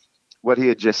what he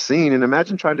had just seen. And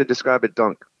imagine trying to describe a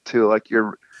dunk to like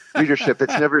your readership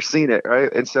that's never seen it,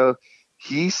 right? And so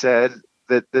he said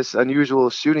that this unusual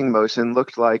shooting motion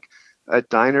looked like a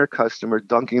diner customer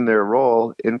dunking their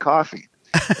roll in coffee.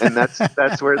 And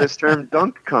that's where this term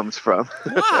dunk comes from.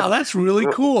 Wow, that's really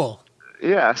cool.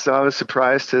 Yeah, so I was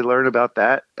surprised to learn about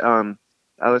that.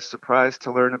 I was surprised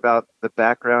to learn about the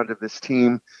background of this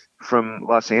team from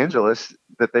Los Angeles,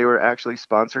 that they were actually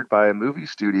sponsored by a movie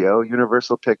studio,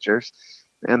 Universal Pictures.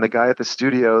 And the guy at the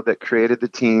studio that created the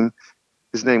team,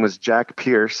 his name was Jack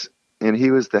Pierce, and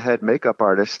he was the head makeup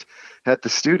artist at the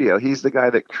studio. He's the guy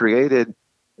that created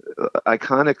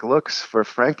iconic looks for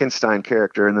Frankenstein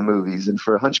character in the movies and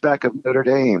for Hunchback of Notre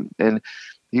Dame. And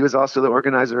he was also the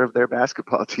organizer of their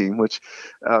basketball team, which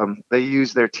they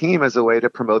used their team as a way to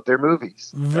promote their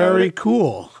movies. Very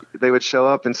cool. They would show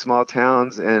up in small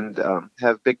towns and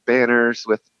have big banners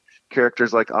with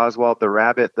characters like Oswald the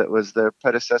Rabbit, that was the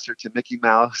predecessor to Mickey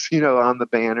Mouse, on the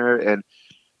banner. And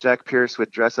Jack Pierce would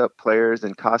dress up players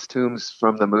in costumes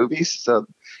from the movies. So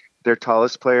their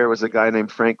tallest player was a guy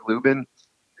named Frank Lubin,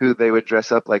 who they would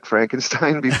dress up like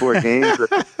Frankenstein before games with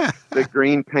the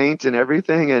green paint and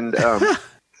everything. And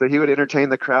so he would entertain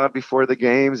the crowd before the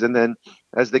games. And then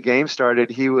as the game started,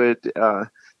 he would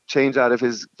change out of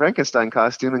his Frankenstein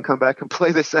costume and come back and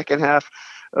play the second half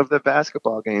of the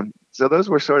basketball game. So those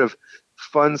were sort of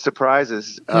fun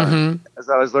surprises as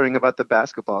I was learning about the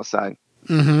basketball side.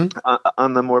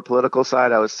 On the more political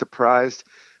side, I was surprised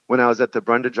when I was at the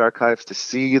Brundage Archives to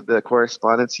see the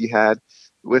correspondence he had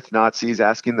with Nazis,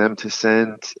 asking them to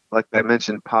send, like I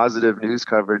mentioned, positive news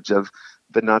coverage of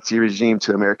the Nazi regime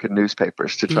to American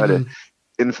newspapers to try to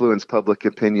influence public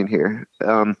opinion here.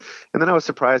 And then I was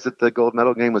surprised that the gold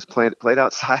medal game was played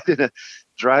outside in a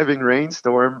driving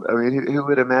rainstorm. I mean, who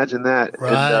would imagine that?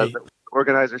 Right. And the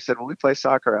organizer said, well, we play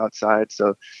soccer outside,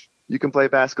 so you can play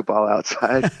basketball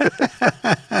outside.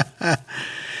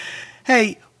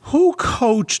 Hey, who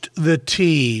coached the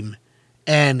team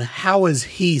and how was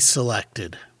he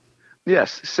selected?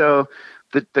 Yes. So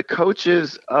the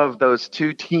coaches of those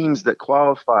two teams that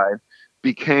qualified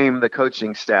became the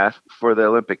coaching staff for the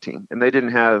Olympic team. And they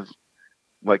didn't have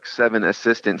like 7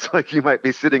 assistants like you might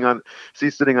be sitting on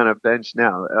a bench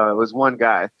now. It was one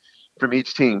guy from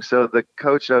each team. So the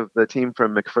coach of the team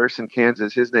from McPherson,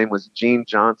 Kansas, his name was Gene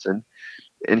Johnson.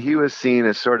 And he was seen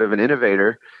as sort of an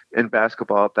innovator in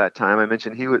basketball at that time. I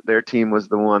mentioned their team was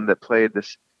the one that played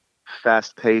this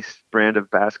fast-paced brand of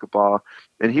basketball,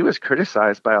 and he was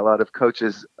criticized by a lot of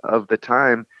coaches of the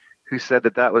time who said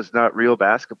that was not real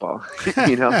basketball,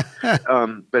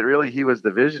 but really he was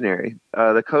the visionary.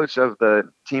 The coach of the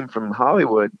team from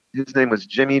Hollywood, his name was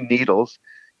Jimmy Needles.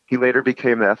 He later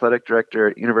became the athletic director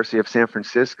at University of San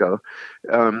Francisco.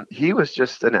 He was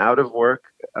just an out-of-work,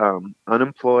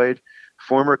 unemployed,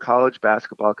 former college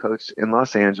basketball coach in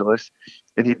Los Angeles,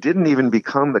 and he didn't even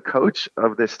become the coach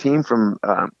of this team from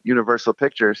Universal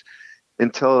Pictures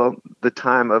until the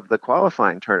time of the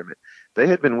qualifying tournament. They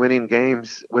had been winning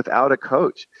games without a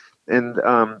coach, and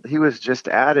he was just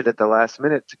added at the last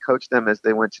minute to coach them as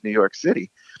they went to New York City.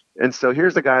 And so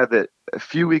here's a guy that a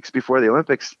few weeks before the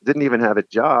Olympics didn't even have a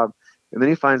job, and then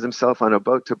he finds himself on a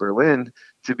boat to Berlin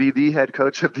to be the head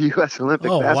coach of the U.S. Olympic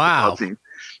basketball team.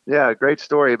 Yeah, great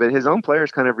story. But his own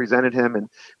players kind of resented him, and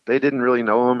they didn't really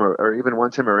know him or even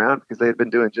want him around because they had been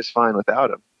doing just fine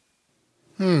without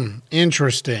him.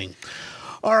 Interesting.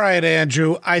 All right,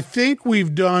 Andrew, I think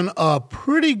we've done a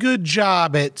pretty good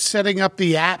job at setting up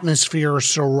the atmosphere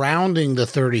surrounding the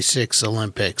 36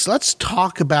 Olympics. Let's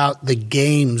talk about the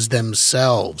games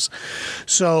themselves.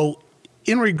 So,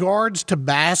 in regards to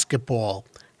basketball,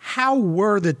 how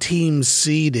were the teams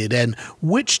seeded, and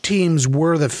which teams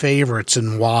were the favorites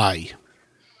and why?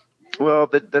 Well,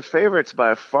 the favorites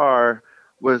by far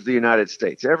was the United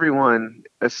States. Everyone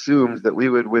assumed that we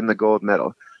would win the gold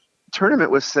medal. The tournament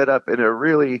was set up in a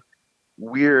really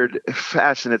weird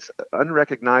fashion. It's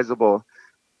unrecognizable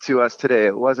to us today.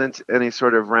 It wasn't any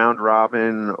sort of round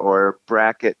robin or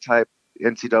bracket type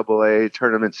NCAA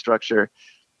tournament structure.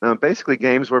 Basically,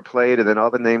 games were played and then all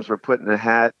the names were put in a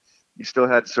hat. You still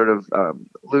had sort of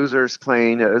losers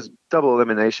playing. It was double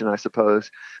elimination, I suppose.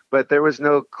 But there was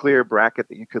no clear bracket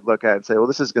that you could look at and say, well,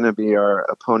 this is going to be our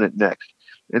opponent next.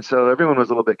 And so everyone was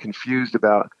a little bit confused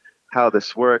about how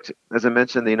this worked. As I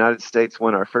mentioned, the United States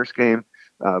won our first game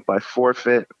by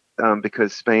forfeit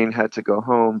because Spain had to go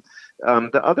home.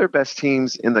 The other best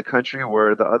teams in the country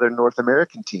were the other North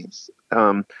American teams,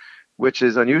 which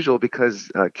is unusual because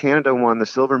Canada won the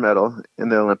silver medal in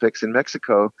the Olympics and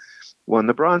Mexico won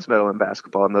the bronze medal in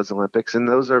basketball in those Olympics. And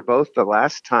those are both the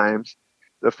last times,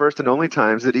 the first and only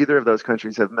times that either of those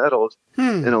countries have medaled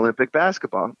in Olympic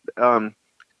basketball.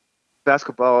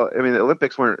 Basketball, I mean, the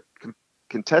Olympics weren't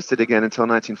contested again until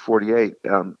 1948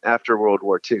 after World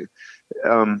War II.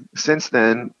 Since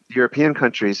then, European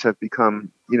countries have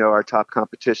become, our top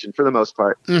competition for the most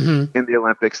part in the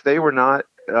Olympics. They were not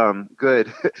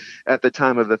good at the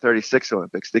time of the 36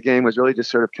 Olympics. The game was really just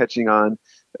sort of catching on.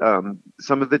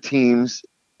 Some of the teams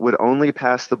would only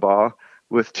pass the ball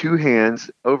with two hands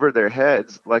over their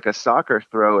heads like a soccer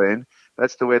throw-in.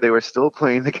 That's the way they were still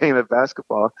playing the game of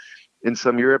basketball in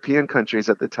some European countries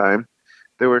at the time.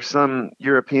 There were some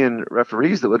European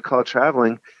referees that would call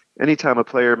traveling anytime a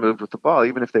player moved with the ball,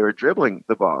 even if they were dribbling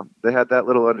the ball. They had that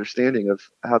little understanding of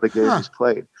how the game was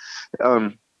played.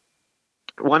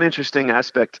 One interesting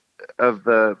aspect of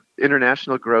the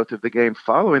international growth of the game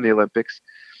following the Olympics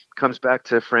comes back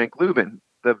to Frank Lubin,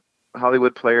 the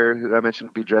Hollywood player who I mentioned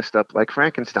would be dressed up like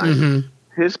Frankenstein.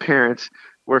 His parents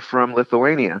were from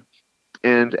Lithuania.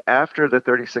 And after the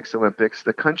 36 Olympics,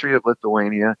 the country of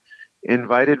Lithuania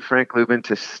invited Frank Lubin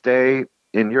to stay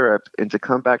in Europe and to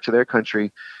come back to their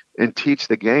country and teach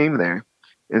the game there.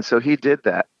 And so he did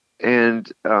that.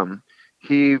 And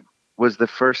he was the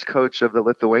first coach of the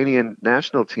Lithuanian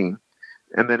national team.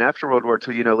 And then after World War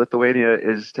II, Lithuania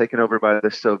is taken over by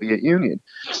the Soviet Union.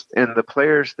 And the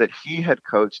players that he had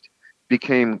coached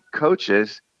became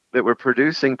coaches that were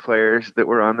producing players that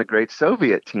were on the great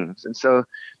Soviet teams. And so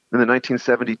in the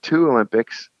 1972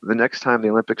 Olympics, the next time the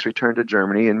Olympics returned to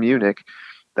Germany in Munich,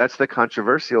 that's the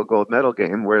controversial gold medal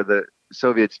game where the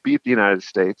Soviets beat the United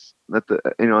States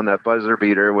on that buzzer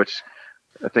beater, which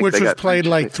I think was played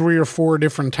like 3 or 4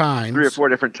 different times. 3 or 4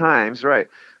 different times, right.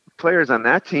 Players on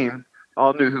that team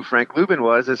all knew who Frank Lubin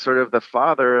was as sort of the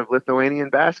father of Lithuanian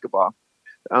basketball.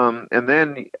 And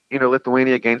then,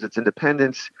 Lithuania gains its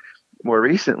independence more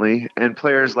recently, and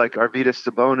players like Arvydas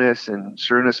Sabonis and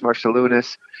Šarūnas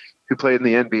Marčiulionis, who played in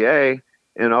the NBA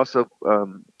and also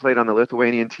played on the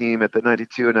Lithuanian team at the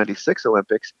 92 and 96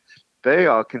 Olympics, they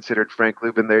all considered Frank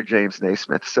Lubin their James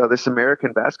Naismith. So this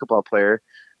American basketball player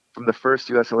from the first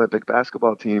U.S. Olympic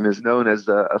basketball team is known as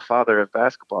a father of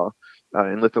basketball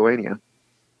in Lithuania.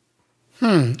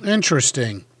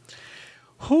 Interesting.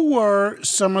 Who were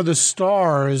some of the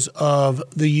stars of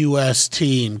the U.S.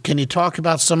 team? Can you talk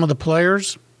about some of the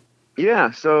players?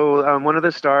 Yeah, so one of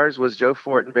the stars was Joe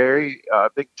Fortenberry, a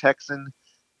big Texan,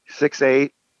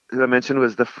 6'8", who I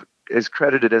mentioned is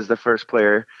credited as the first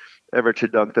player ever to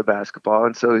dunk the basketball.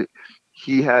 And so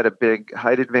he had a big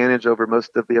height advantage over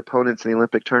most of the opponents in the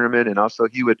Olympic tournament, and also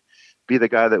he would be the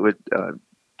guy that would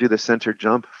do the center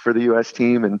jump for the U.S.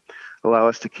 team and allow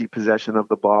us to keep possession of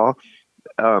the ball.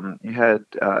 You had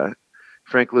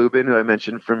Frank Lubin, who I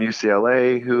mentioned from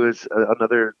UCLA, who is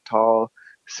another tall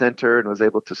center and was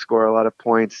able to score a lot of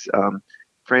points.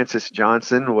 Francis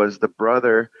Johnson was the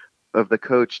brother of the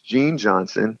coach Gene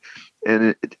Johnson.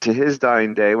 And to his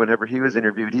dying day, whenever he was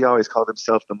interviewed, he always called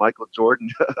himself the Michael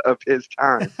Jordan of his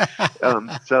time.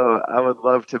 So I would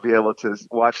love to be able to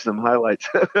watch some highlights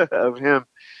of him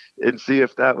and see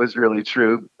if that was really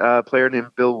true. A player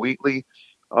named Bill Wheatley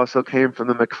also came from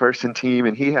the McPherson team,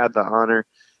 and he had the honor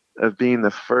of being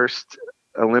the first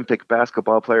Olympic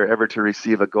basketball player ever to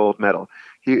receive a gold medal.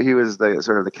 He was the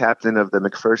sort of the captain of the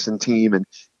McPherson team, and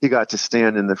he got to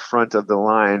stand in the front of the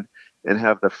line and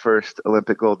have the first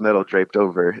Olympic gold medal draped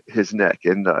over his neck.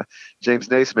 And James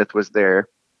Naismith was there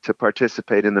to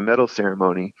participate in the medal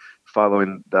ceremony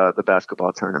following the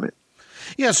basketball tournament.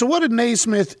 Yeah, so what did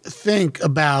Naismith think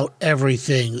about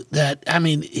everything?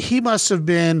 He must have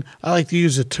been, I like to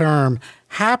use the term,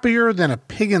 happier than a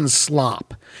pig in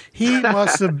slop. He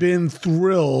must have been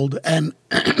thrilled, and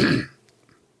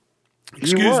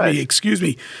Excuse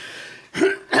me.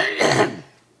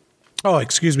 Oh,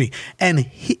 excuse me.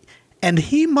 And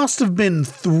he must have been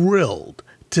thrilled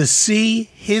to see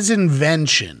his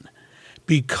invention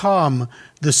become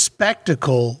the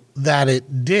spectacle that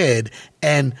it did.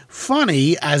 And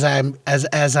funny, as I'm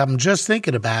just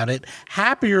thinking about it,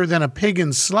 happier than a pig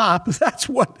in slop. That's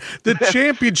what the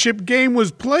championship game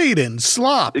was played in,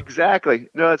 slop. Exactly.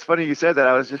 No, it's funny you said that.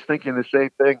 I was just thinking the same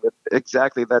thing.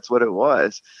 Exactly, that's what it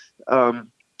was.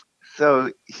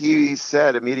 So he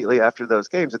said immediately after those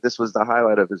games that this was the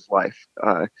highlight of his life,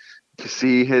 to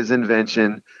see his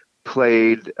invention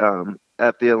played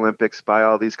at the Olympics by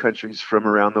all these countries from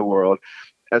around the world.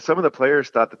 And some of the players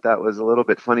thought that was a little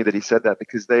bit funny that he said that,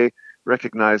 because they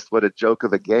recognized what a joke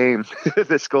of a game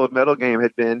this gold medal game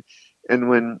had been. And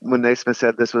when Naismith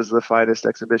said this was the finest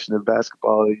exhibition of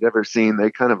basketball he'd ever seen,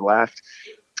 they kind of laughed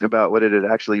about what it had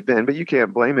actually been. But you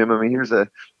can't blame him. I mean, here's a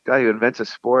guy who invents a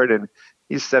sport, and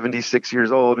he's 76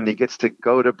 years old, and he gets to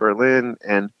go to Berlin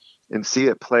and see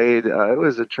it played. It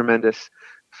was a tremendous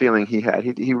feeling he had.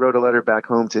 He wrote a letter back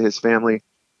home to his family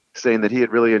saying that he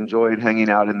had really enjoyed hanging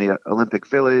out in the Olympic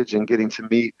Village and getting to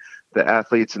meet the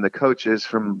athletes and the coaches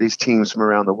from these teams from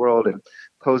around the world and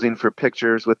posing for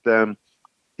pictures with them.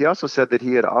 He also said that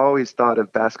he had always thought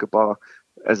of basketball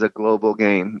as a global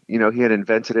game. You know, he had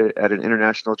invented it at an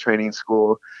international training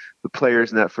school. The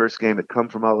players in that first game had come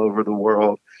from all over the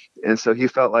world. And so he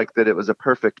felt like that it was a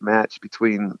perfect match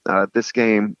between this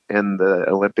game and the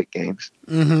Olympic Games.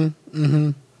 Mm-hmm.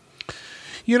 Mm-hmm.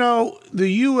 You know, the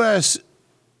U.S.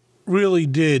 really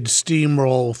did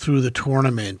steamroll through the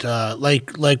tournament.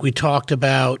 Like we talked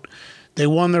about, they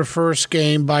won their first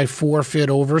game by forfeit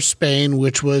over Spain,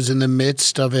 which was in the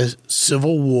midst of a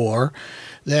civil war.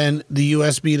 Then the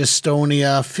U.S. beat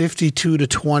Estonia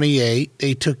 52-28.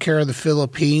 They took care of the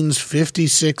Philippines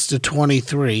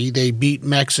 56-23. They beat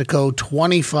Mexico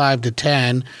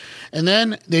 25-10. And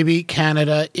then they beat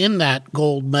Canada in that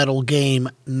gold medal game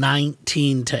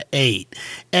 19-8.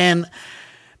 And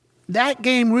that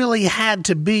game really had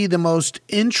to be the most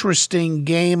interesting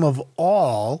game of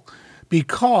all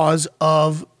because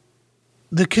of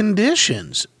the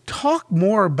conditions. Talk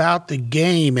more about the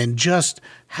game and just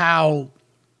how,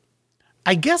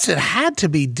 I guess it had to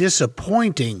be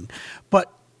disappointing,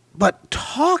 but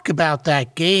talk about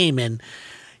that game and,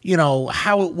 you know,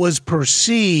 how it was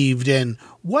perceived and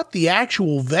what the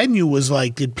actual venue was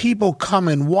like. Did people come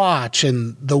and watch,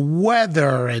 and the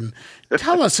weather, and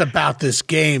tell us about this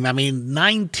game. I mean,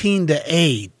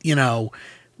 19-8, you know,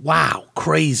 wow,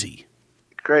 crazy.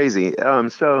 Crazy.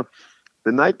 So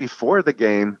the night before the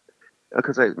game,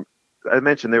 because I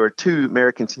mentioned there were two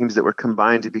American teams that were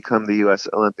combined to become the U.S.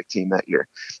 Olympic team that year.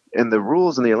 And the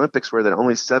rules in the Olympics were that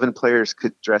only 7 players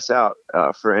could dress out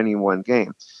for any one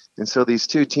game. And so these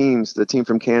two teams, the team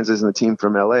from Kansas and the team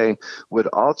from L.A., would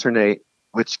alternate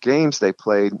which games they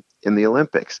played in the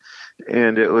Olympics.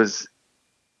 And it was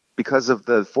because of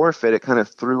the forfeit, it kind of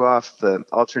threw off the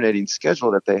alternating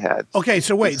schedule that they had. Okay,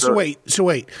 so wait.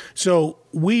 So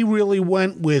we really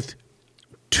went with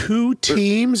 2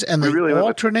 teams and they really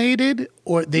alternated,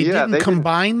 or they didn't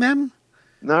combine them?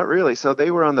 Not really. So they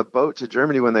were on the boat to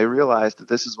Germany when they realized that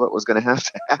this is what was going to have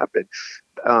to happen.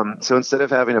 So instead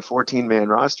of having a 14-man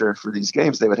roster for these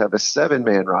games, they would have a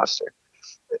 7-man roster.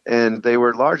 And they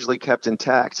were largely kept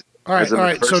intact. All right.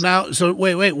 So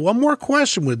wait. One more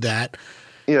question with that.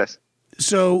 Yes.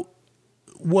 So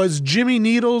was Jimmy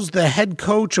Needles the head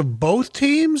coach of both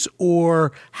teams,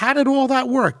 or how did all that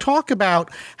work? Talk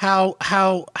about how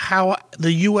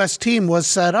the U.S. team was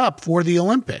set up for the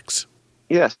Olympics.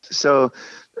 Yes. So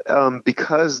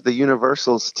because the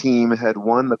Universals team had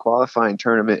won the qualifying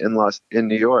tournament in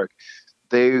New York,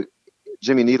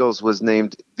 Jimmy Needles was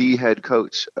named the head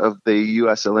coach of the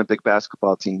U.S. Olympic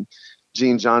basketball team.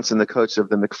 Gene Johnson, the coach of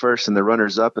the McPherson, the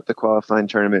runners-up at the qualifying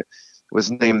tournament, was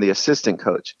named the assistant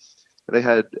coach. They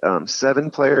had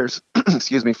 7 players,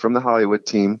 from the Hollywood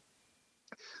team.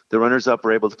 The runners-up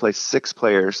were able to play 6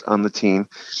 players on the team.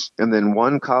 And then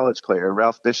 1 college player,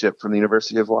 Ralph Bishop from the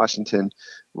University of Washington,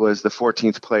 was the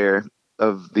 14th player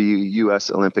of the U.S.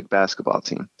 Olympic basketball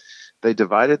team. They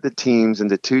divided the teams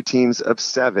into 2 teams of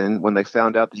 7 when they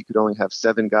found out that you could only have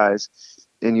 7 guys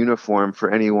in uniform for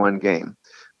any one game.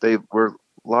 They were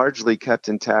largely kept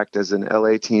intact as an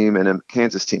LA team and a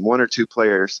Kansas team. 1 or 2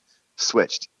 players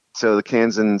switched. So the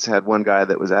Kansans had 1 guy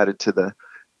that was added to the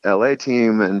LA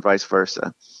team and vice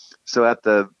versa. So at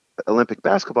the Olympic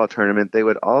basketball tournament, they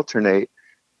would alternate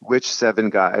which 7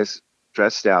 guys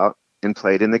dressed out and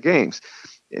played in the games.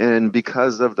 And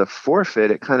because of the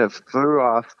forfeit, it kind of threw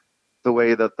off the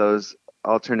way that those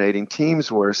alternating teams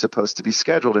were supposed to be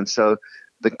scheduled. And so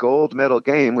the gold medal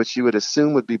game, which you would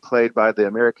assume would be played by the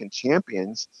American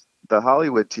champions, the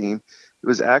Hollywood team, it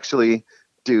was actually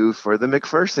due for the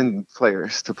McPherson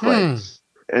players to play.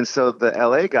 And so the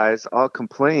LA guys all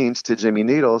complained to Jimmy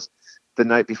Needles the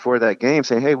night before that game,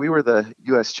 saying, hey, we were the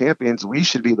U.S. champions. We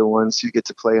should be the ones who get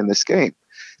to play in this game.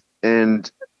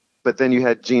 But then you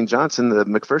had Gene Johnson, the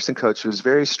McPherson coach, who was a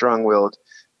very strong-willed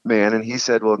man, and he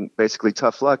said, well, basically,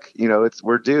 tough luck.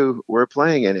 We're due. We're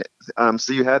playing in it.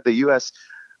 So you had the U.S.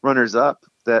 runners-up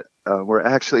that were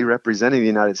actually representing the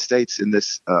United States in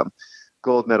this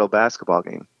gold medal basketball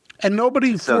game. And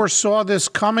nobody foresaw this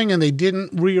coming, and they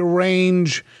didn't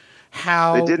rearrange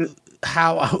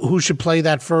who should play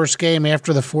that first game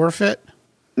after the forfeit?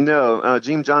 No,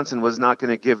 Gene Johnson was not going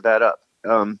to give that up.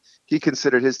 He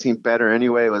considered his team better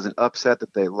anyway. It was an upset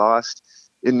that they lost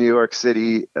in New York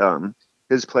City.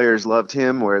 His players loved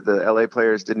him, where the LA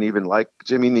players didn't even like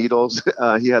Jimmy Needles.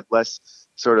 He had less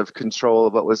sort of control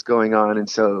of what was going on. And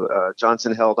so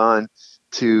Johnson held on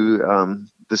to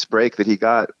this break that he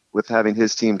got with having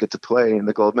his team get to play in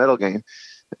the gold medal game.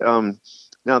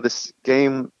 Now, this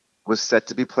game was set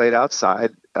to be played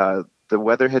outside. The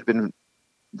weather had been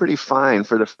pretty fine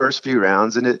for the first few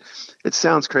rounds, and it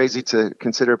sounds crazy to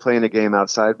consider playing a game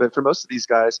outside, but for most of these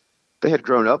guys, they had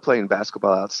grown up playing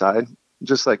basketball outside,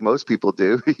 just like most people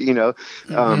do, in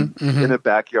a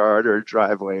backyard or a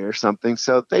driveway or something.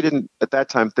 So they didn't at that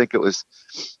time think it was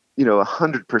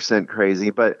 100% crazy.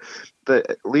 But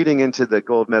leading into the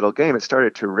gold medal game, it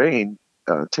started to rain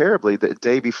terribly the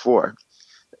day before,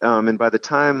 and by the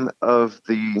time of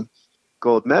the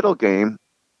gold medal game,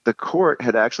 the court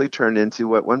had actually turned into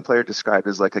what one player described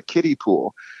as like a kiddie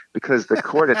pool, because the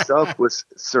court itself was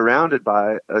surrounded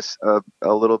by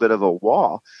a little bit of a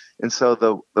wall. And so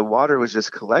the water was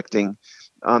just collecting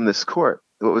on this court,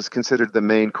 what was considered the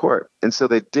main court. And so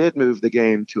they did move the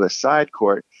game to a side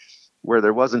court where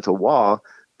there wasn't a wall,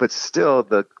 but still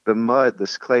the mud,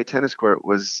 this clay tennis court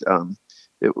was,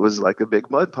 it was like a big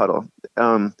mud puddle.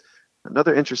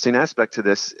 Another interesting aspect to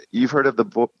this, you've heard of the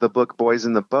book Boys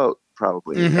in the Boat,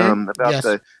 probably, about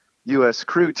the U.S.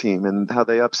 crew team and how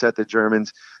they upset the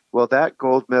Germans. Well, that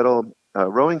gold medal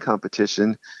rowing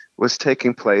competition was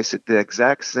taking place at the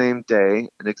exact same day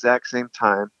and exact same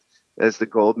time as the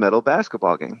gold medal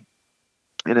basketball game.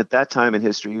 And at that time in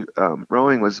history,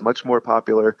 rowing was much more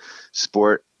popular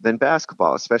sport than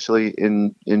basketball, especially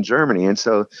in Germany. And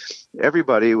so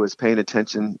everybody was paying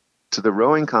attention to the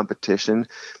rowing competition.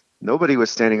 Nobody was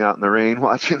standing out in the rain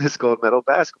watching this gold medal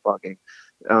basketball game.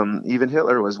 Even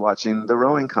Hitler was watching the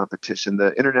rowing competition.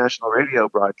 The international radio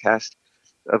broadcast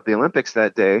of the Olympics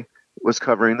that day was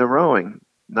covering the rowing,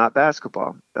 not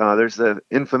basketball. There's the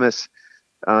infamous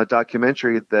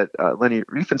documentary that Leni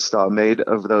Riefenstahl made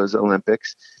of those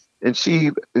Olympics, and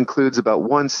she includes about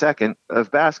 1 second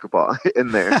of basketball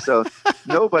in there. So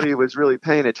nobody was really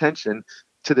paying attention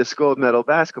to this gold medal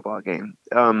basketball game.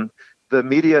 The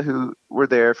media who were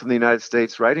there from the United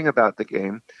States writing about the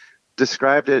game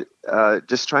described it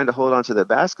just trying to hold on to the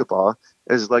basketball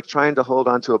as like trying to hold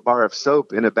on to a bar of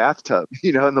soap in a bathtub,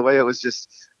 and the way it was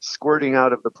just squirting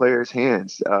out of the players'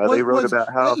 hands. They wrote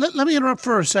about how... Let me interrupt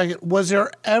for a second. Was there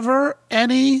ever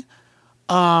any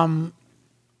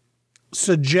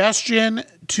suggestion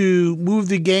to move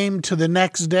the game to the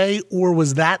next day, or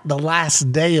was that the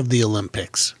last day of the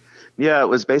Olympics? Yeah, it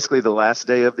was basically the last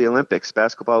day of the Olympics.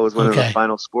 Basketball was one of the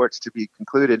final sports to be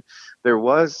concluded. There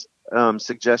was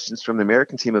suggestions from the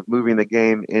American team of moving the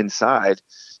game inside,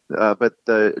 but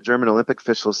the German Olympic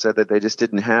officials said that they just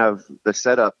didn't have the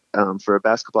setup for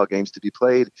basketball games to be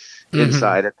played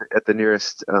inside at the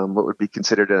nearest what would be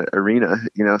considered an arena.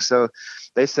 So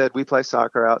they said, we play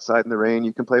soccer outside in the rain.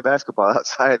 You can play basketball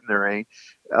outside in the rain.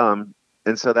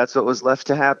 And so that's what was left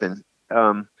to happen.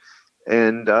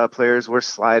 And players were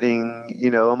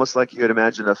sliding, almost like you would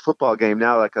imagine a football game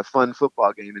now, like a fun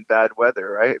football game in bad weather,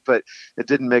 right? But it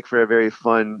didn't make for a very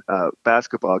fun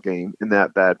basketball game in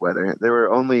that bad weather. There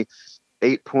were only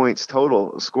 8 points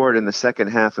total scored in the second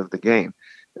half of the game.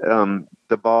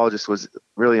 The ball just was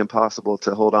really impossible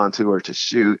to hold on to or to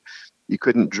shoot. You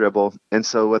couldn't dribble. And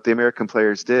so what the American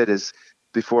players did is,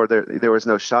 before there was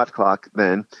no shot clock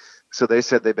then, so they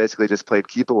said they basically just played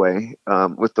keep away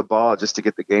with the ball just to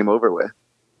get the game over with.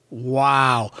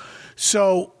 Wow.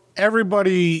 So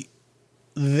everybody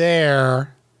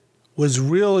there was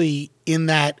really in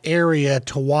that area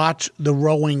to watch the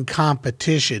rowing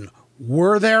competition.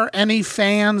 Were there any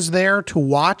fans there to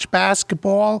watch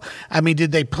basketball? I mean,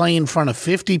 did they play in front of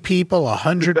 50 people,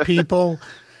 100 people?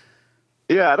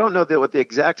 Yeah, I don't know what the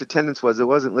exact attendance was. It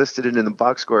wasn't listed in the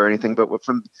box score or anything, but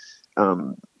from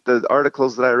the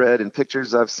articles that I read and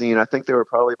pictures I've seen, I think there were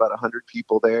probably about 100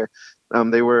 people there.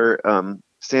 They were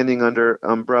standing under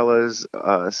umbrellas.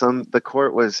 The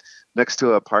court was next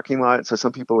to a parking lot, so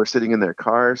some people were sitting in their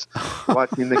cars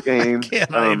watching the game.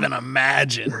 Can't even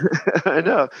imagine. I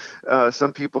know.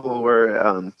 Some people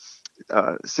were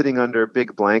sitting under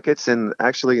big blankets, and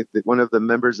actually one of the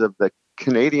members of the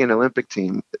Canadian Olympic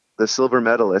team, the silver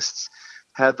medalists,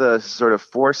 had the sort of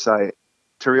foresight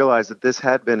to realize that this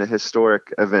had been a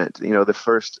historic event, the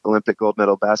first Olympic gold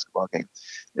medal basketball game.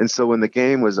 And so when the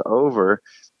game was over,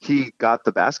 he got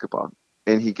the basketball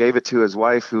and he gave it to his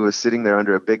wife, who was sitting there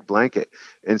under a big blanket,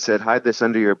 and said, "Hide this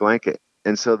under your blanket."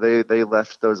 And so they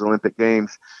left those Olympic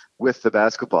games with the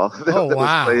basketball that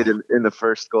was played in the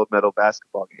first gold medal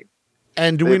basketball game.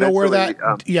 And do we know where that?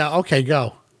 Yeah. Okay.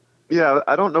 Go. Yeah,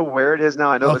 I don't know where it is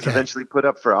now. I know it's eventually put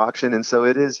up for auction, and so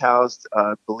it is housed,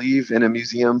 I believe, in a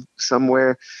museum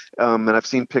somewhere. And I've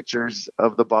seen pictures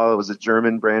of the ball. It was a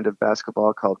German brand of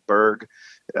basketball called Berg,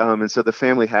 and so the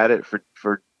family had it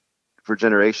for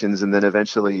generations, and then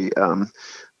eventually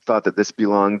thought that this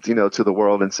belonged, to the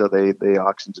world, and so they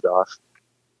auctioned it off.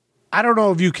 I don't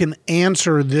know if you can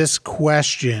answer this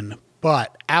question,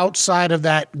 but outside of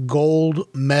that gold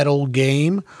medal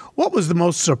game, what was the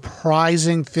most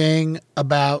surprising thing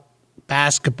about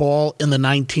basketball in the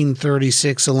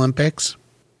 1936 Olympics?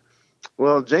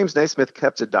 Well, James Naismith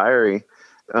kept a diary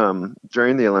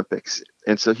during the Olympics,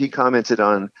 and so he commented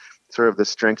on sort of the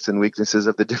strengths and weaknesses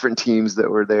of the different teams that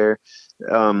were there.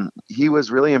 He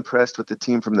was really impressed with the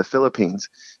team from the Philippines,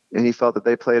 and he felt that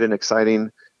they played an exciting,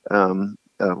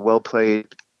 well-played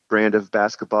brand of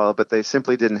basketball, but they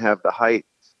simply didn't have the height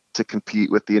to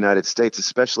compete with the United States,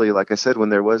 especially, like I said, when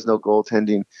there was no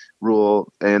goaltending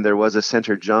rule and there was a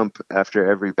center jump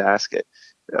after every basket.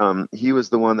 He was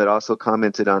the one that also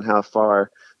commented on how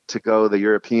far to go the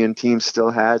European teams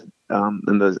still had,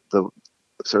 and the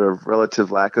sort of relative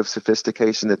lack of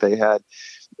sophistication that they had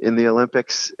in the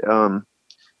Olympics.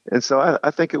 And so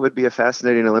I think it would be a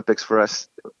fascinating Olympics for us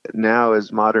now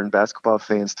as modern basketball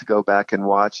fans to go back and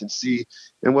watch and see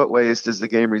in what ways does the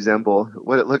game resemble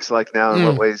what it looks like now, and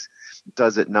what ways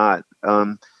does it not.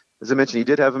 As I mentioned, you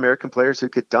did have American players who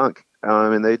could dunk,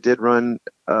 and they did run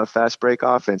a fast break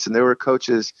offense. And there were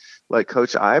coaches like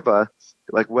Coach Iba,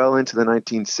 like well into the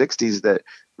 1960s, that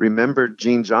remembered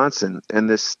Gene Johnson and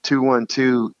this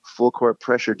 2-1-2 full court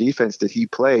pressure defense that he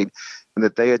played and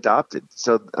that they adopted.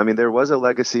 So, I mean, there was a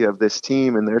legacy of this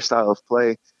team and their style of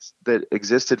play that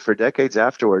existed for decades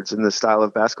afterwards in the style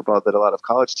of basketball that a lot of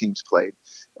college teams played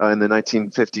in the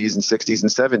 1950s and 60s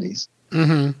and 70s.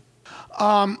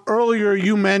 Mm-hmm. Earlier,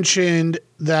 you mentioned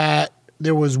that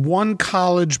there was one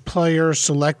college player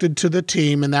selected to the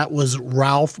team, and that was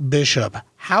Ralph Bishop.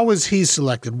 How was he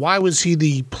selected? Why was he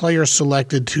the player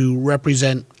selected to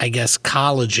represent, I guess,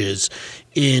 colleges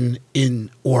in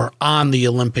or on the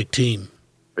Olympic team?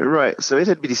 Right. So it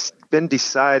had been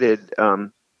decided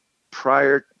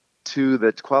prior to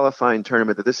the qualifying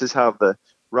tournament that this is how the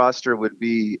roster would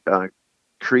be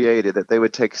created, that they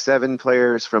would take 7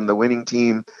 players from the winning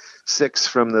team, 6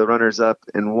 from the runners-up,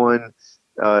 and 1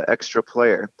 extra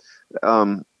player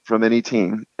from any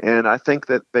team. And I think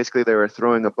that basically they were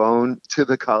throwing a bone to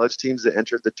the college teams that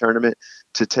entered the tournament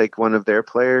to take one of their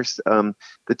players.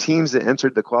 The teams that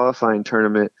entered the qualifying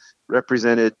tournament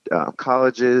represented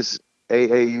colleges,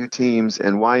 AAU teams,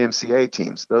 and YMCA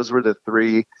teams. Those were the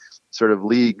 3 sort of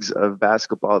leagues of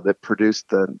basketball that produced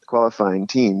the qualifying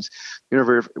teams.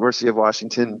 University of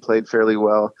Washington played fairly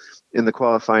well in the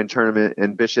qualifying tournament,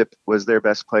 and Bishop was their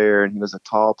best player, and he was a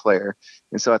tall player.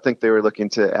 And so I think they were looking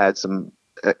to add some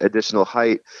additional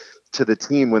height to the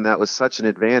team when that was such an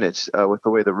advantage with the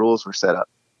way the rules were set up.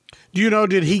 Do you know,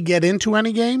 did he get into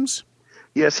any games?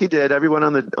 Yes, he did. Everyone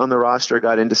on the roster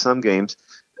got into some games.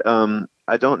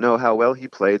 I don't know how well he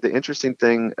played. The interesting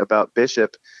thing about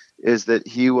Bishop is that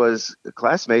he was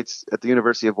classmates at the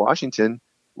University of Washington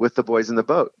with the boys in the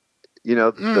boat. You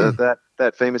know,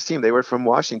 that famous team. They were from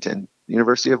Washington,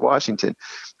 University of Washington,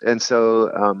 and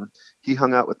so he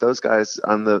hung out with those guys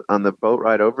on the boat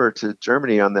ride over to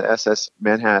Germany on the SS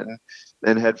Manhattan,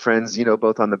 and had friends, you know,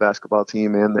 both on the basketball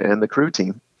team and the crew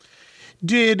team.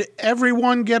 Did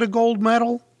everyone get a gold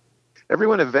medal?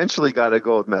 Everyone eventually got a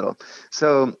gold medal.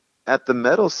 So at the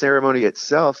medal ceremony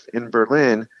itself in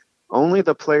Berlin, only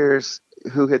the players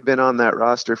who had been on that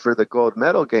roster for the gold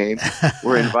medal game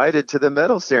were invited to the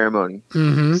medal ceremony.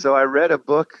 Mm-hmm. So I read a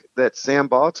book that Sam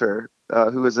Balter,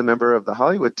 who was a member of the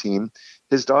Hollywood team,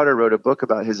 his daughter wrote a book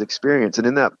about his experience. And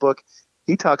in that book,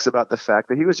 he talks about the fact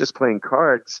that he was just playing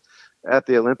cards at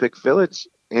the Olympic Village,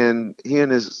 and he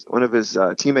and one of his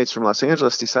teammates from Los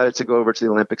Angeles decided to go over to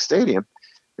the Olympic Stadium.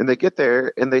 And they get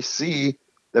there and they see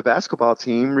the basketball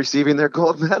team receiving their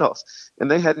gold medals.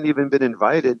 And they hadn't even been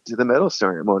invited to the medal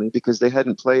ceremony because they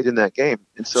hadn't played in that game.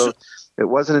 And so it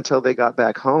wasn't until they got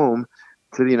back home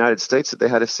to the United States that they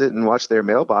had to sit and watch their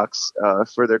mailbox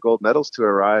for their gold medals to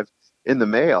arrive in the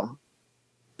mail.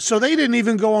 So they didn't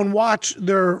even go and watch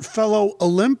their fellow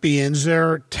Olympians.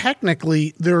 They're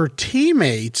technically their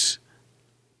teammates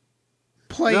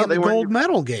play in the gold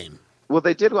medal game. Well,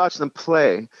 they did watch them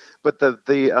play, but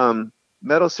the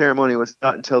medal ceremony was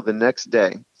not until the next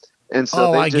day. And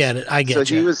so I get it. So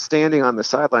he was standing on the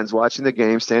sidelines watching the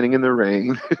game, standing in the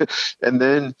rain, and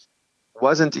then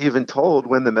wasn't even told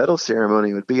when the medal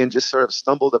ceremony would be and just sort of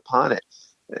stumbled upon it.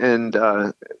 And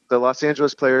the Los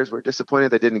Angeles players were disappointed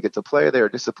they didn't get to play. They were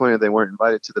disappointed they weren't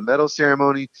invited to the medal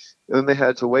ceremony. And then they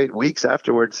had to wait weeks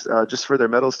afterwards just for their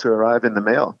medals to arrive in the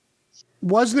mail.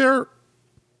 Was there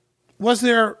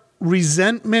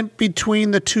resentment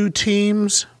between the two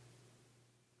teams?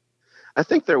 I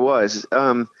think there was.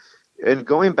 And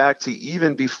going back to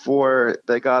even before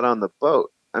they got on the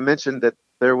boat, I mentioned that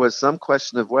there was some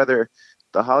question of whether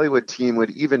the Hollywood team would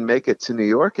even make it to New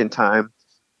York in time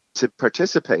to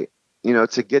participate,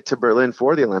 to get to Berlin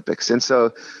for the Olympics. And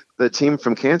so the team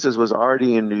from Kansas was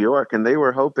already in New York, and they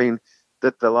were hoping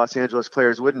that the Los Angeles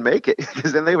players wouldn't make it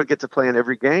because then they would get to play in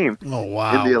every game in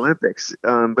the Olympics.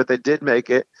 But they did make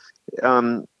it.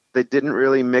 They didn't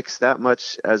really mix that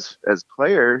much as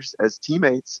players, as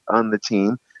teammates on the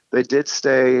team. They did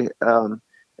stay in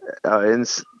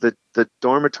the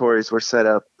dormitories were set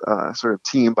up sort of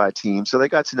team by team. So they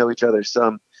got to know each other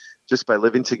some just by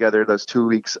living together those 2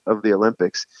 weeks of the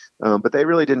Olympics. But they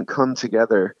really didn't come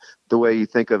together the way you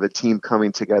think of a team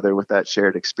coming together with that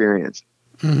shared experience.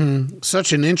 Mm-hmm.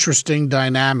 Such an interesting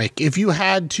dynamic. If you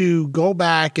had to go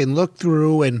back and look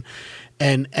through and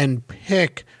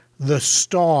pick the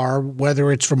star,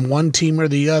 whether it's from one team or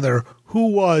the other, who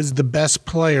was the best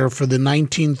player for the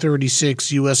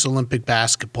 1936 U.S. Olympic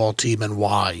basketball team and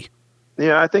why?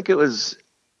 Yeah, I think it was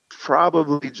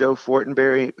probably Joe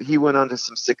Fortenberry. He went on to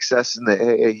some success in the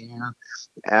AAU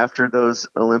after those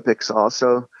Olympics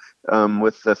also,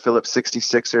 with the Phillips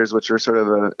 66ers, which were sort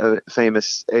of a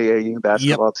famous AAU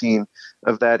basketball team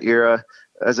of that era.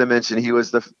 As I mentioned, he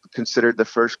was considered the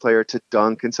first player to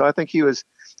dunk. And so I think he was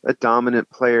a dominant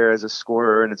player as a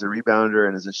scorer and as a rebounder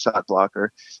and as a shot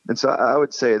blocker. And so I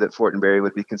would say that Fortenberry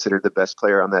would be considered the best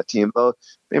player on that team. Though,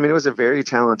 I mean, it was a very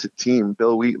talented team.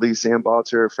 Bill Wheatley, Sam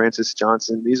Balter, Francis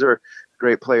Johnson. These are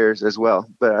great players as well.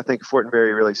 But I think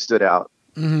Fortenberry really stood out.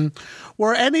 Mm-hmm.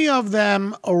 Were any of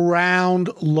them around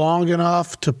long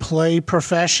enough to play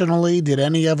professionally? Did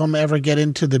any of them ever get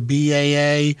into the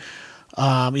BAA?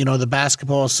 The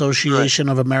Basketball Association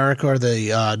of America or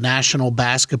the National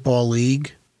Basketball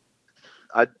League?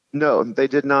 No, they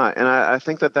did not. And I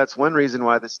think that that's one reason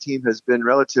why this team has been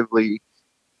relatively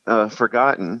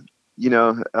forgotten,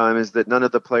 is that none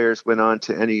of the players went on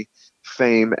to any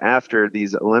fame after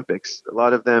these Olympics.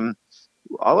 All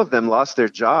of them lost their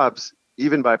jobs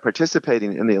even by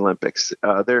participating in the Olympics.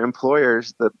 Their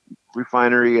employers, the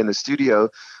refinery and the studio,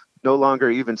 no longer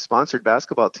even sponsored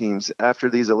basketball teams after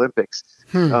these Olympics.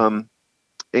 So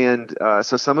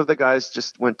some of the guys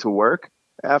just went to work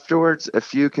afterwards. A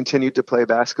few continued to play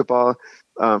basketball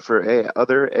for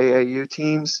other AAU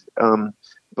teams.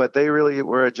 But they really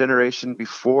were a generation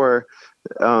before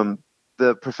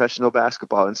the professional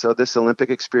basketball. And so this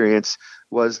Olympic experience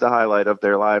was the highlight of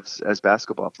their lives as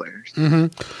basketball players. Mm-hmm.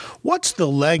 What's the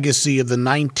legacy of the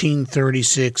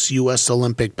 1936 U.S.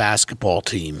 Olympic basketball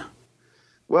team?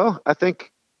 Well, I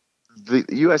think the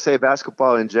USA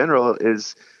basketball in general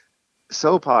is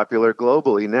so popular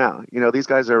globally now. These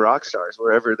guys are rock stars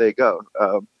wherever they go.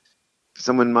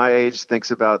 Someone my age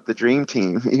thinks about the Dream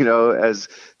Team, as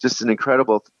just an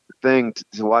incredible thing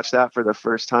to watch that for the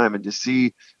first time and to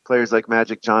see players like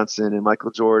Magic Johnson and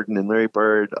Michael Jordan and Larry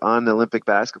Bird on the Olympic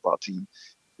basketball team.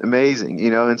 Amazing,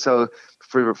 And so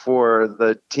for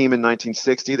the team in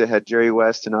 1960 that had Jerry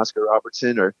West and Oscar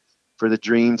Robertson, or for the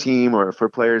Dream Team, or for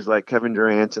players like Kevin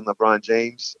Durant and LeBron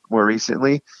James more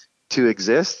recently to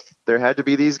exist, there had to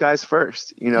be these guys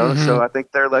first, Mm-hmm. So I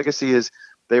think their legacy is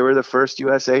they were the first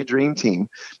USA Dream Team.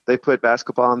 They put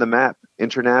basketball on the map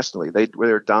internationally. They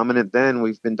were dominant then.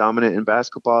 We've been dominant in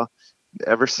basketball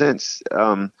ever since.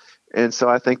 And so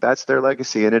I think that's their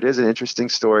legacy. And it is an interesting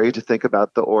story to think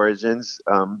about the origins,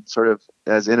 sort of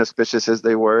as inauspicious as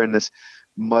they were in this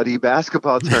muddy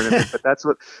basketball tournament, but that's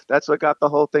what got the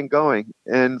whole thing going.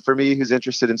 And for me, who's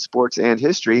interested in sports and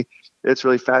history, it's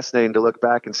really fascinating to look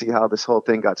back and see how this whole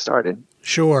thing got started.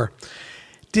 Sure.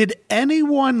 Did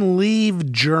anyone leave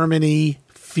Germany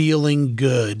feeling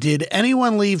good? Did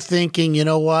anyone leave thinking, you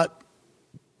know what,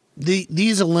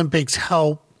 these Olympics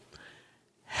help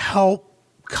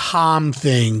calm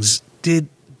things. Did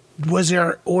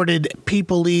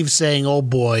people leave saying, "Oh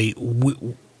boy,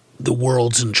 the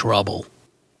world's in trouble"?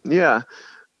 Yeah,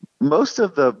 most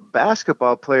of the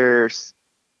basketball players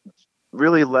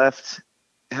really left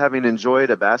having enjoyed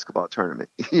a basketball tournament,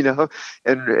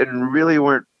 and really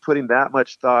weren't putting that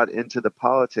much thought into the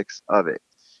politics of it.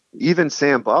 Even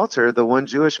Sam Balter, the one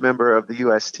Jewish member of the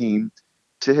U.S. team,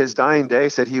 to his dying day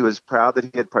said he was proud that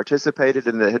he had participated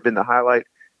and that had been the highlight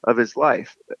of his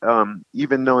life,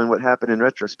 even knowing what happened in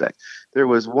retrospect. There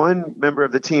was one member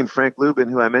of the team, Frank Lubin,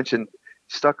 who I mentioned,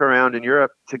 stuck around in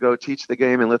Europe to go teach the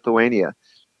game in Lithuania.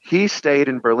 He stayed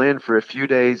in Berlin for a few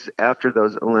days after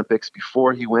those Olympics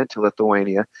before he went to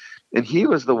Lithuania. And he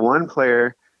was the one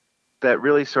player that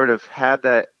really sort of had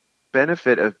that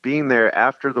benefit of being there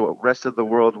after the rest of the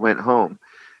world went home.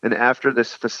 And after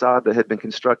this facade that had been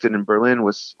constructed in Berlin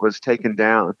was taken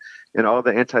down, and all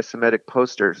the anti-Semitic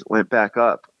posters went back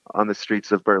up on the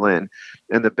streets of Berlin,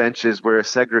 and the benches were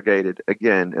segregated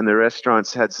again, and the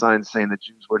restaurants had signs saying the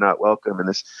Jews were not welcome in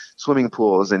the swimming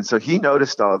pools. And so he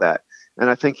noticed all that. And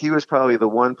I think he was probably the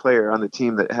one player on the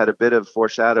team that had a bit of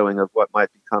foreshadowing of what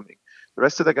might be coming. The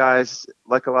rest of the guys,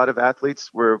 like a lot of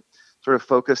athletes, were sort of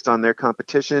focused on their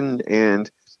competition and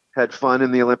had fun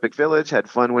in the Olympic Village, had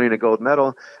fun winning a gold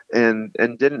medal, and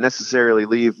didn't necessarily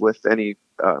leave with any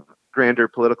grander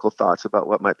political thoughts about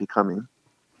what might be coming.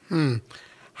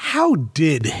 How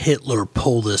did Hitler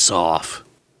pull this off?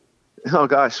 Oh,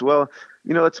 gosh. Well,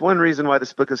 it's one reason why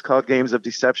this book is called Games of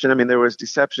Deception. I mean, there was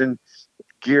deception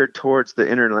geared towards the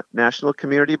international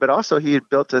community, but also he had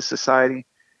built a society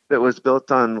that was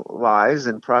built on lies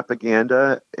and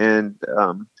propaganda and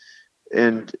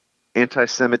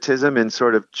anti-Semitism, and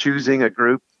sort of choosing a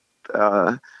group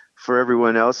for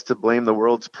everyone else to blame the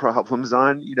world's problems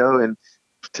on, and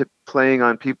to playing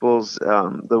on people's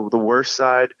the worst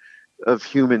side of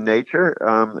human nature,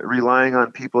 relying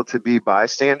on people to be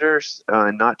bystanders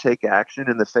and not take action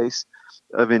in the face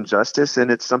of injustice.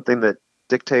 And it's something that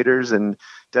dictators and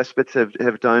despots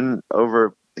have done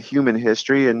over human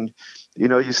history. And,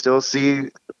 you still see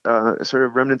sort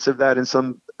of remnants of that in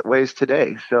some ways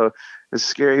today. So it's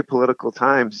scary political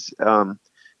times. And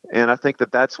I think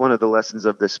that that's one of the lessons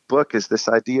of this book, is this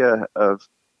idea of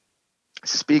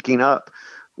speaking up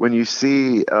when you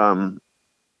see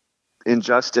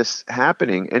injustice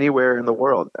happening anywhere in the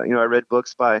world. I read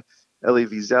books by Elie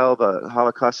Wiesel, the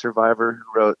Holocaust survivor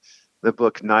who wrote the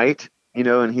book Night,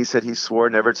 and he said he swore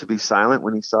never to be silent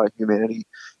when he saw humanity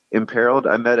imperiled.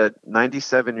 I met a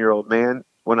 97-year-old man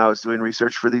when I was doing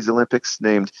research for these Olympics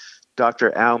named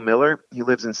Dr. Al Miller. He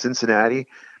lives in Cincinnati.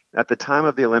 At the time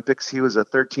of the Olympics, he was a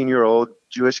 13-year-old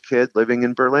Jewish kid living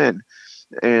in Berlin.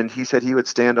 And he said he would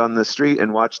stand on the street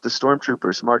and watch the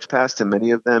stormtroopers march past him.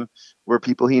 Many of them were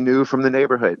people he knew from the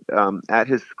neighborhood. At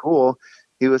his school,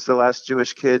 he was the last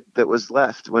Jewish kid that was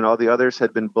left when all the others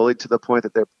had been bullied to the point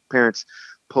that their parents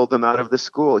pulled them out of the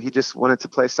school. He just wanted to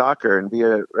play soccer and be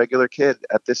a regular kid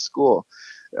at this school.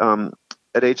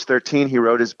 At age 13, he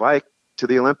rode his bike to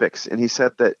the Olympics, and he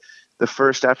said that the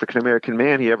first African-American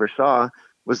man he ever saw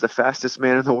was the fastest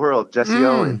man in the world, Jesse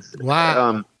Owens.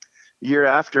 Wow. Year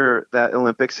after that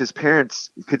Olympics, his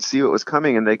parents could see what was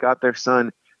coming, and they got their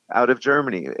son out of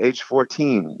Germany. Age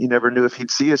 14, he never knew if he'd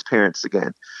see his parents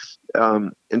again.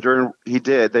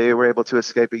 They were able to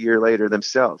escape a year later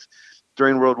themselves.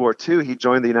 During World War II, he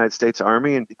joined the United States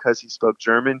Army, and because he spoke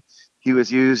German, he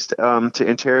was used to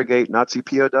interrogate Nazi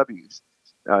POWs.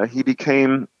 He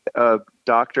became a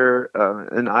doctor,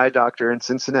 an eye doctor in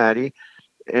Cincinnati,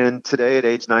 and today at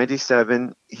age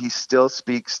 97, he still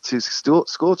speaks to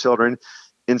school children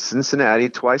in Cincinnati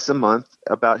twice a month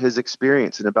about his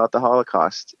experience and about the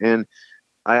Holocaust. And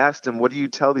I asked him, what do you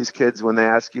tell these kids when they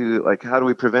ask you, like, how do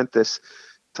we prevent this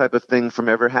type of thing from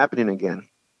ever happening again?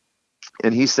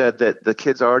 And he said that the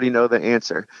kids already know the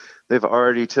answer. They've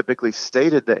already typically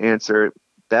stated the answer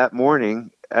that morning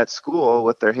at school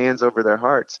with their hands over their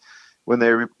hearts when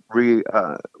they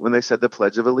when they said the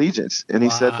Pledge of Allegiance. And he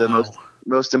said the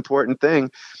most important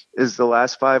thing is the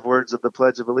last 5 words of the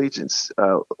Pledge of Allegiance,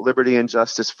 liberty and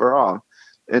justice for all,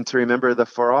 and to remember the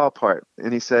for all part.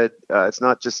 And he said it's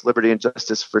not just liberty and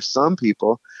justice for some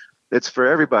people, it's for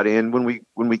everybody. And when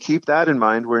we keep that in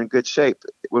mind, we're in good shape.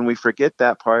 When we forget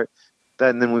that part,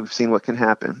 then we've seen what can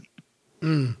happen.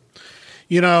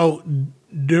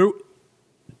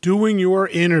 Doing your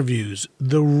interviews,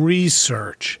 the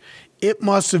research, it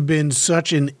must have been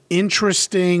such an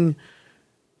interesting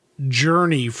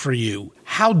journey for you.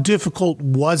 How difficult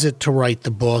was it to write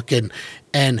the book,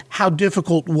 and how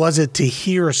difficult was it to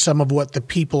hear some of what the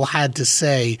people had to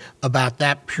say about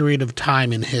that period of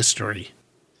time in history?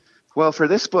 Well, for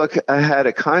this book, I had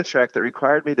a contract that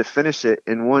required me to finish it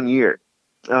in 1 year.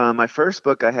 My first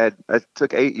book I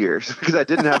took 8 years because I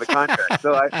didn't have a contract.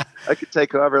 So I could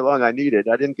take however long I needed.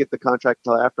 I didn't get the contract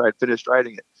until after I'd finished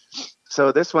writing it.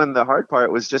 So this one, the hard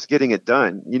part was just getting it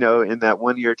done, in that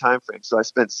 1 year time frame. So I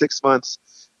spent 6 months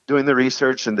doing the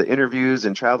research and the interviews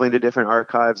and traveling to different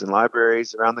archives and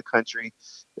libraries around the country.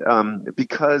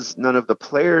 Because none of the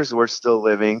players were still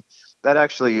living, that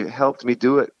actually helped me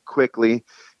do it quickly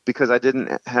because I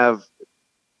didn't have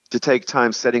to take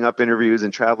time setting up interviews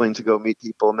and traveling to go meet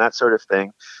people and that sort of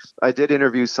thing. I did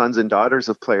interview sons and daughters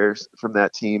of players from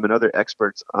that team and other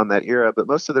experts on that era, but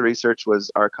most of the research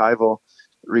was archival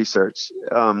research.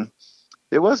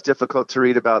 It was difficult to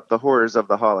read about the horrors of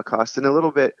the Holocaust and a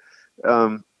little bit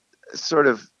sort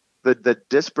of the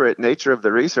disparate nature of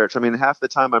the research. I mean, half the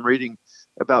time I'm reading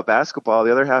about basketball,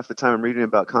 the other half the time I'm reading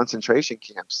about concentration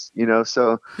camps,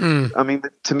 so I mean,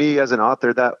 to me as an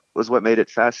author, that was what made it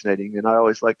fascinating. And I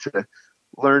always like to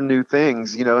learn new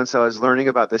things, and so I was learning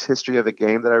about this history of a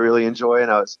game that I really enjoy, and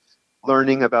I was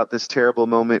learning about this terrible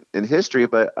moment in history.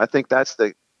 But I think that's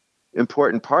the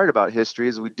important part about history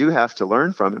is we do have to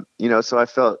learn from it, so I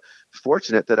felt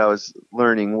fortunate that I was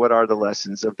learning what are the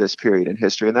lessons of this period in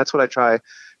history. And that's what I try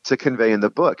to convey in the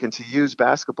book, and to use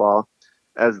basketball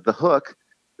as the hook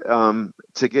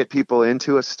to get people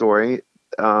into a story,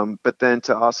 but then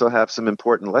to also have some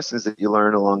important lessons that you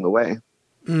learn along the way.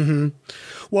 Mm-hmm.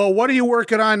 Well, what are you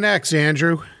working on next,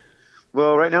 Andrew?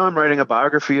 Well, right now I'm writing a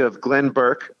biography of Glenn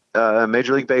Burke, a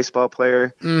Major League Baseball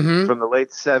player from the late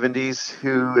 70s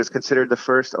who is considered the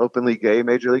first openly gay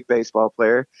Major League Baseball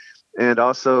player. And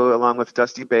also, along with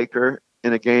Dusty Baker,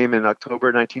 in a game in October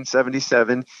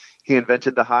 1977, he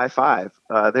invented the high five.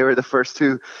 They were the first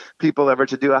two people ever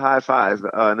to do a high five.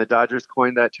 And the Dodgers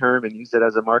coined that term and used it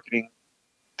as a marketing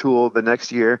tool the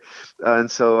next year. And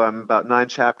so I'm about 9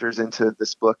 chapters into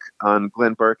this book on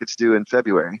Glenn Burke. It's due in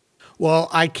February. Well,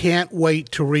 I can't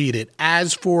wait to read it.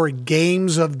 As for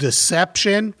Games of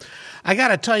Deception, I got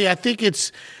to tell you, I think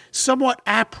it's somewhat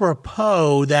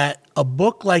apropos that a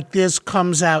book like this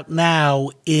comes out now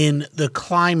in the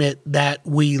climate that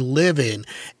we live in.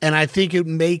 And I think it would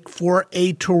make for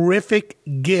a terrific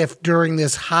gift during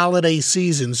this holiday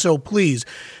season. So please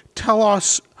tell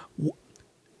us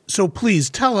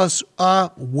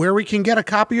where we can get a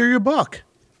copy of your book.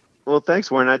 Well,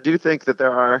 thanks, Warren. I do think that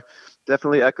there are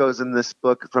definitely echoes in this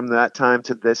book from that time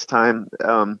to this time.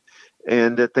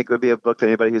 And I think it would be a book that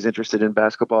anybody who's interested in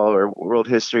basketball or world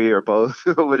history or both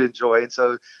would enjoy. And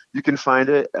so you can find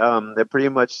it at pretty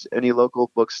much any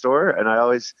local bookstore. And I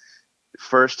always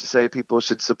first say people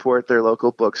should support their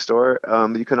local bookstore.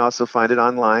 You can also find it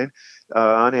online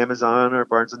on Amazon or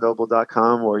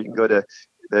BarnesandNoble.com, or you can go to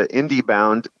the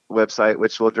IndieBound website,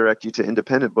 which will direct you to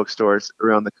independent bookstores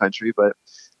around the country. But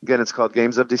again, it's called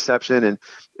Games of Deception, and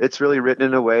it's really written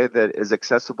in a way that is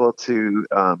accessible to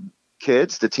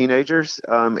kids, to teenagers,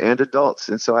 and adults.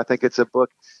 And so I think it's a book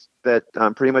that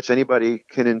pretty much anybody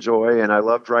can enjoy, and I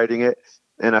loved writing it,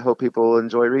 and I hope people will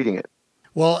enjoy reading it.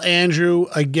 Well, Andrew,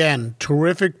 again,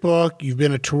 terrific book. You've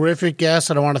been a terrific guest,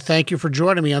 and I want to thank you for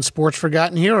joining me on Sports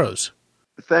Forgotten Heroes.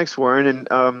 Thanks, Warren,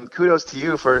 and kudos to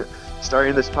you for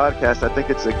starting this podcast. I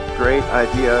think it's a great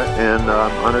idea, and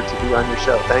I'm honored to be on your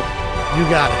show. Thank you. You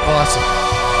got it. Awesome.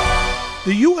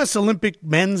 The U.S. Olympic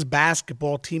men's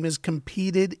basketball team has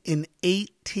competed in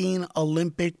 18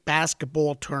 Olympic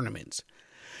basketball tournaments.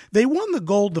 They won the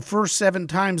gold the first 7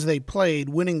 times they played,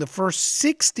 winning the first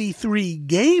 63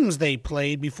 games they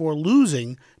played before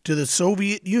losing to the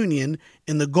Soviet Union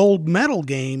in the gold medal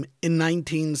game in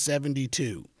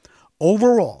 1972.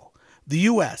 Overall, the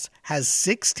U.S. has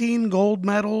 16 gold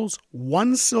medals,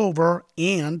 1 silver,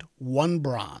 and 1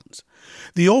 bronze.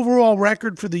 The overall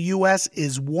record for the U.S.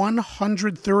 is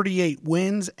 138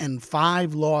 wins and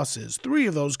 5 losses, 3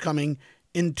 of those coming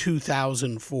in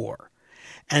 2004.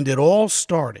 And it all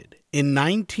started in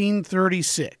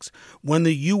 1936 when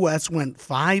the U.S. went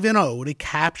 5-0 to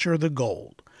capture the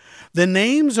gold. The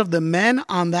names of the men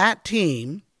on that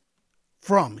team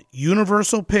from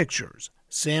Universal Pictures: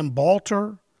 Sam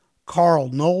Balter, Carl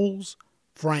Knowles,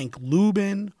 Frank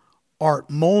Lubin, Art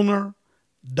Molnar,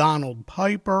 Donald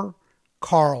Piper,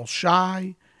 Carl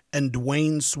Shy, and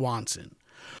Dwayne Swanson.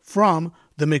 From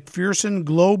the McPherson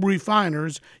Globe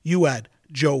Refiners, you had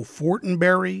Joe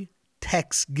Fortenberry,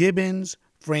 Tex Gibbons,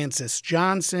 Francis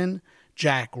Johnson,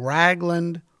 Jack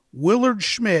Ragland, Willard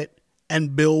Schmidt,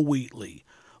 and Bill Wheatley.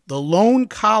 The lone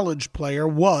college player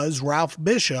was Ralph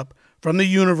Bishop from the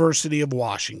University of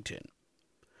Washington.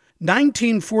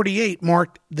 1948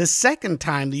 marked the second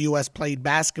time the U.S. played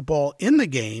basketball in the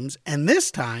games, and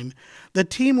this time the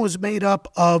team was made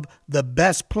up of the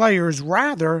best players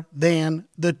rather than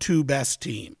the two best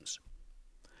teams.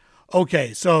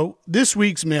 Okay, so this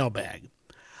week's mailbag.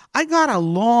 I got a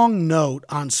long note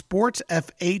on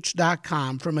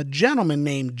sportsfh.com from a gentleman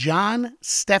named John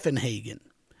Steffenhagen.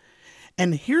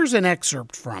 And here's an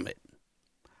excerpt from it.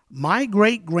 My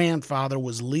great-grandfather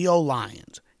was Leo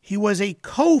Lyons. He was a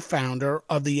co-founder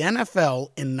of the NFL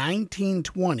in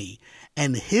 1920,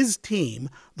 and his team,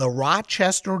 the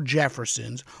Rochester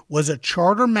Jeffersons, was a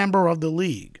charter member of the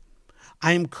league.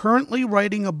 I am currently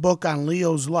writing a book on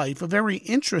Leo's life, a very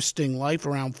interesting life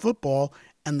around football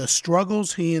and the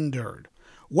struggles he endured.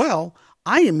 Well,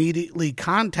 I immediately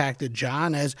contacted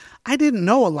John as I didn't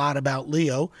know a lot about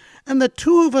Leo, and the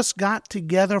two of us got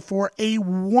together for a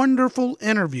wonderful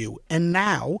interview. And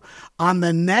now, on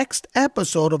the next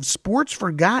episode of Sports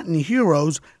Forgotten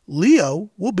Heroes, Leo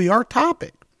will be our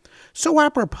topic. So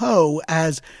apropos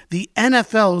as the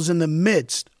NFL is in the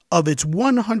midst of its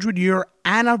 100-year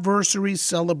anniversary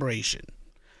celebration.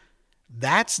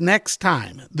 That's next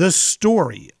time, the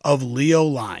story of Leo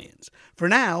Lyons. For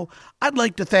now, I'd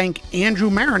like to thank Andrew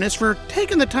Marinis for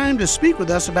taking the time to speak with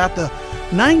us about the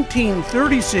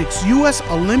 1936 U.S.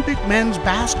 Olympic men's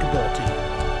basketball team.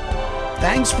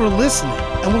 Thanks for listening,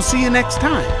 and we'll see you next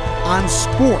time on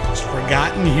Sports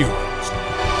Forgotten Heroes.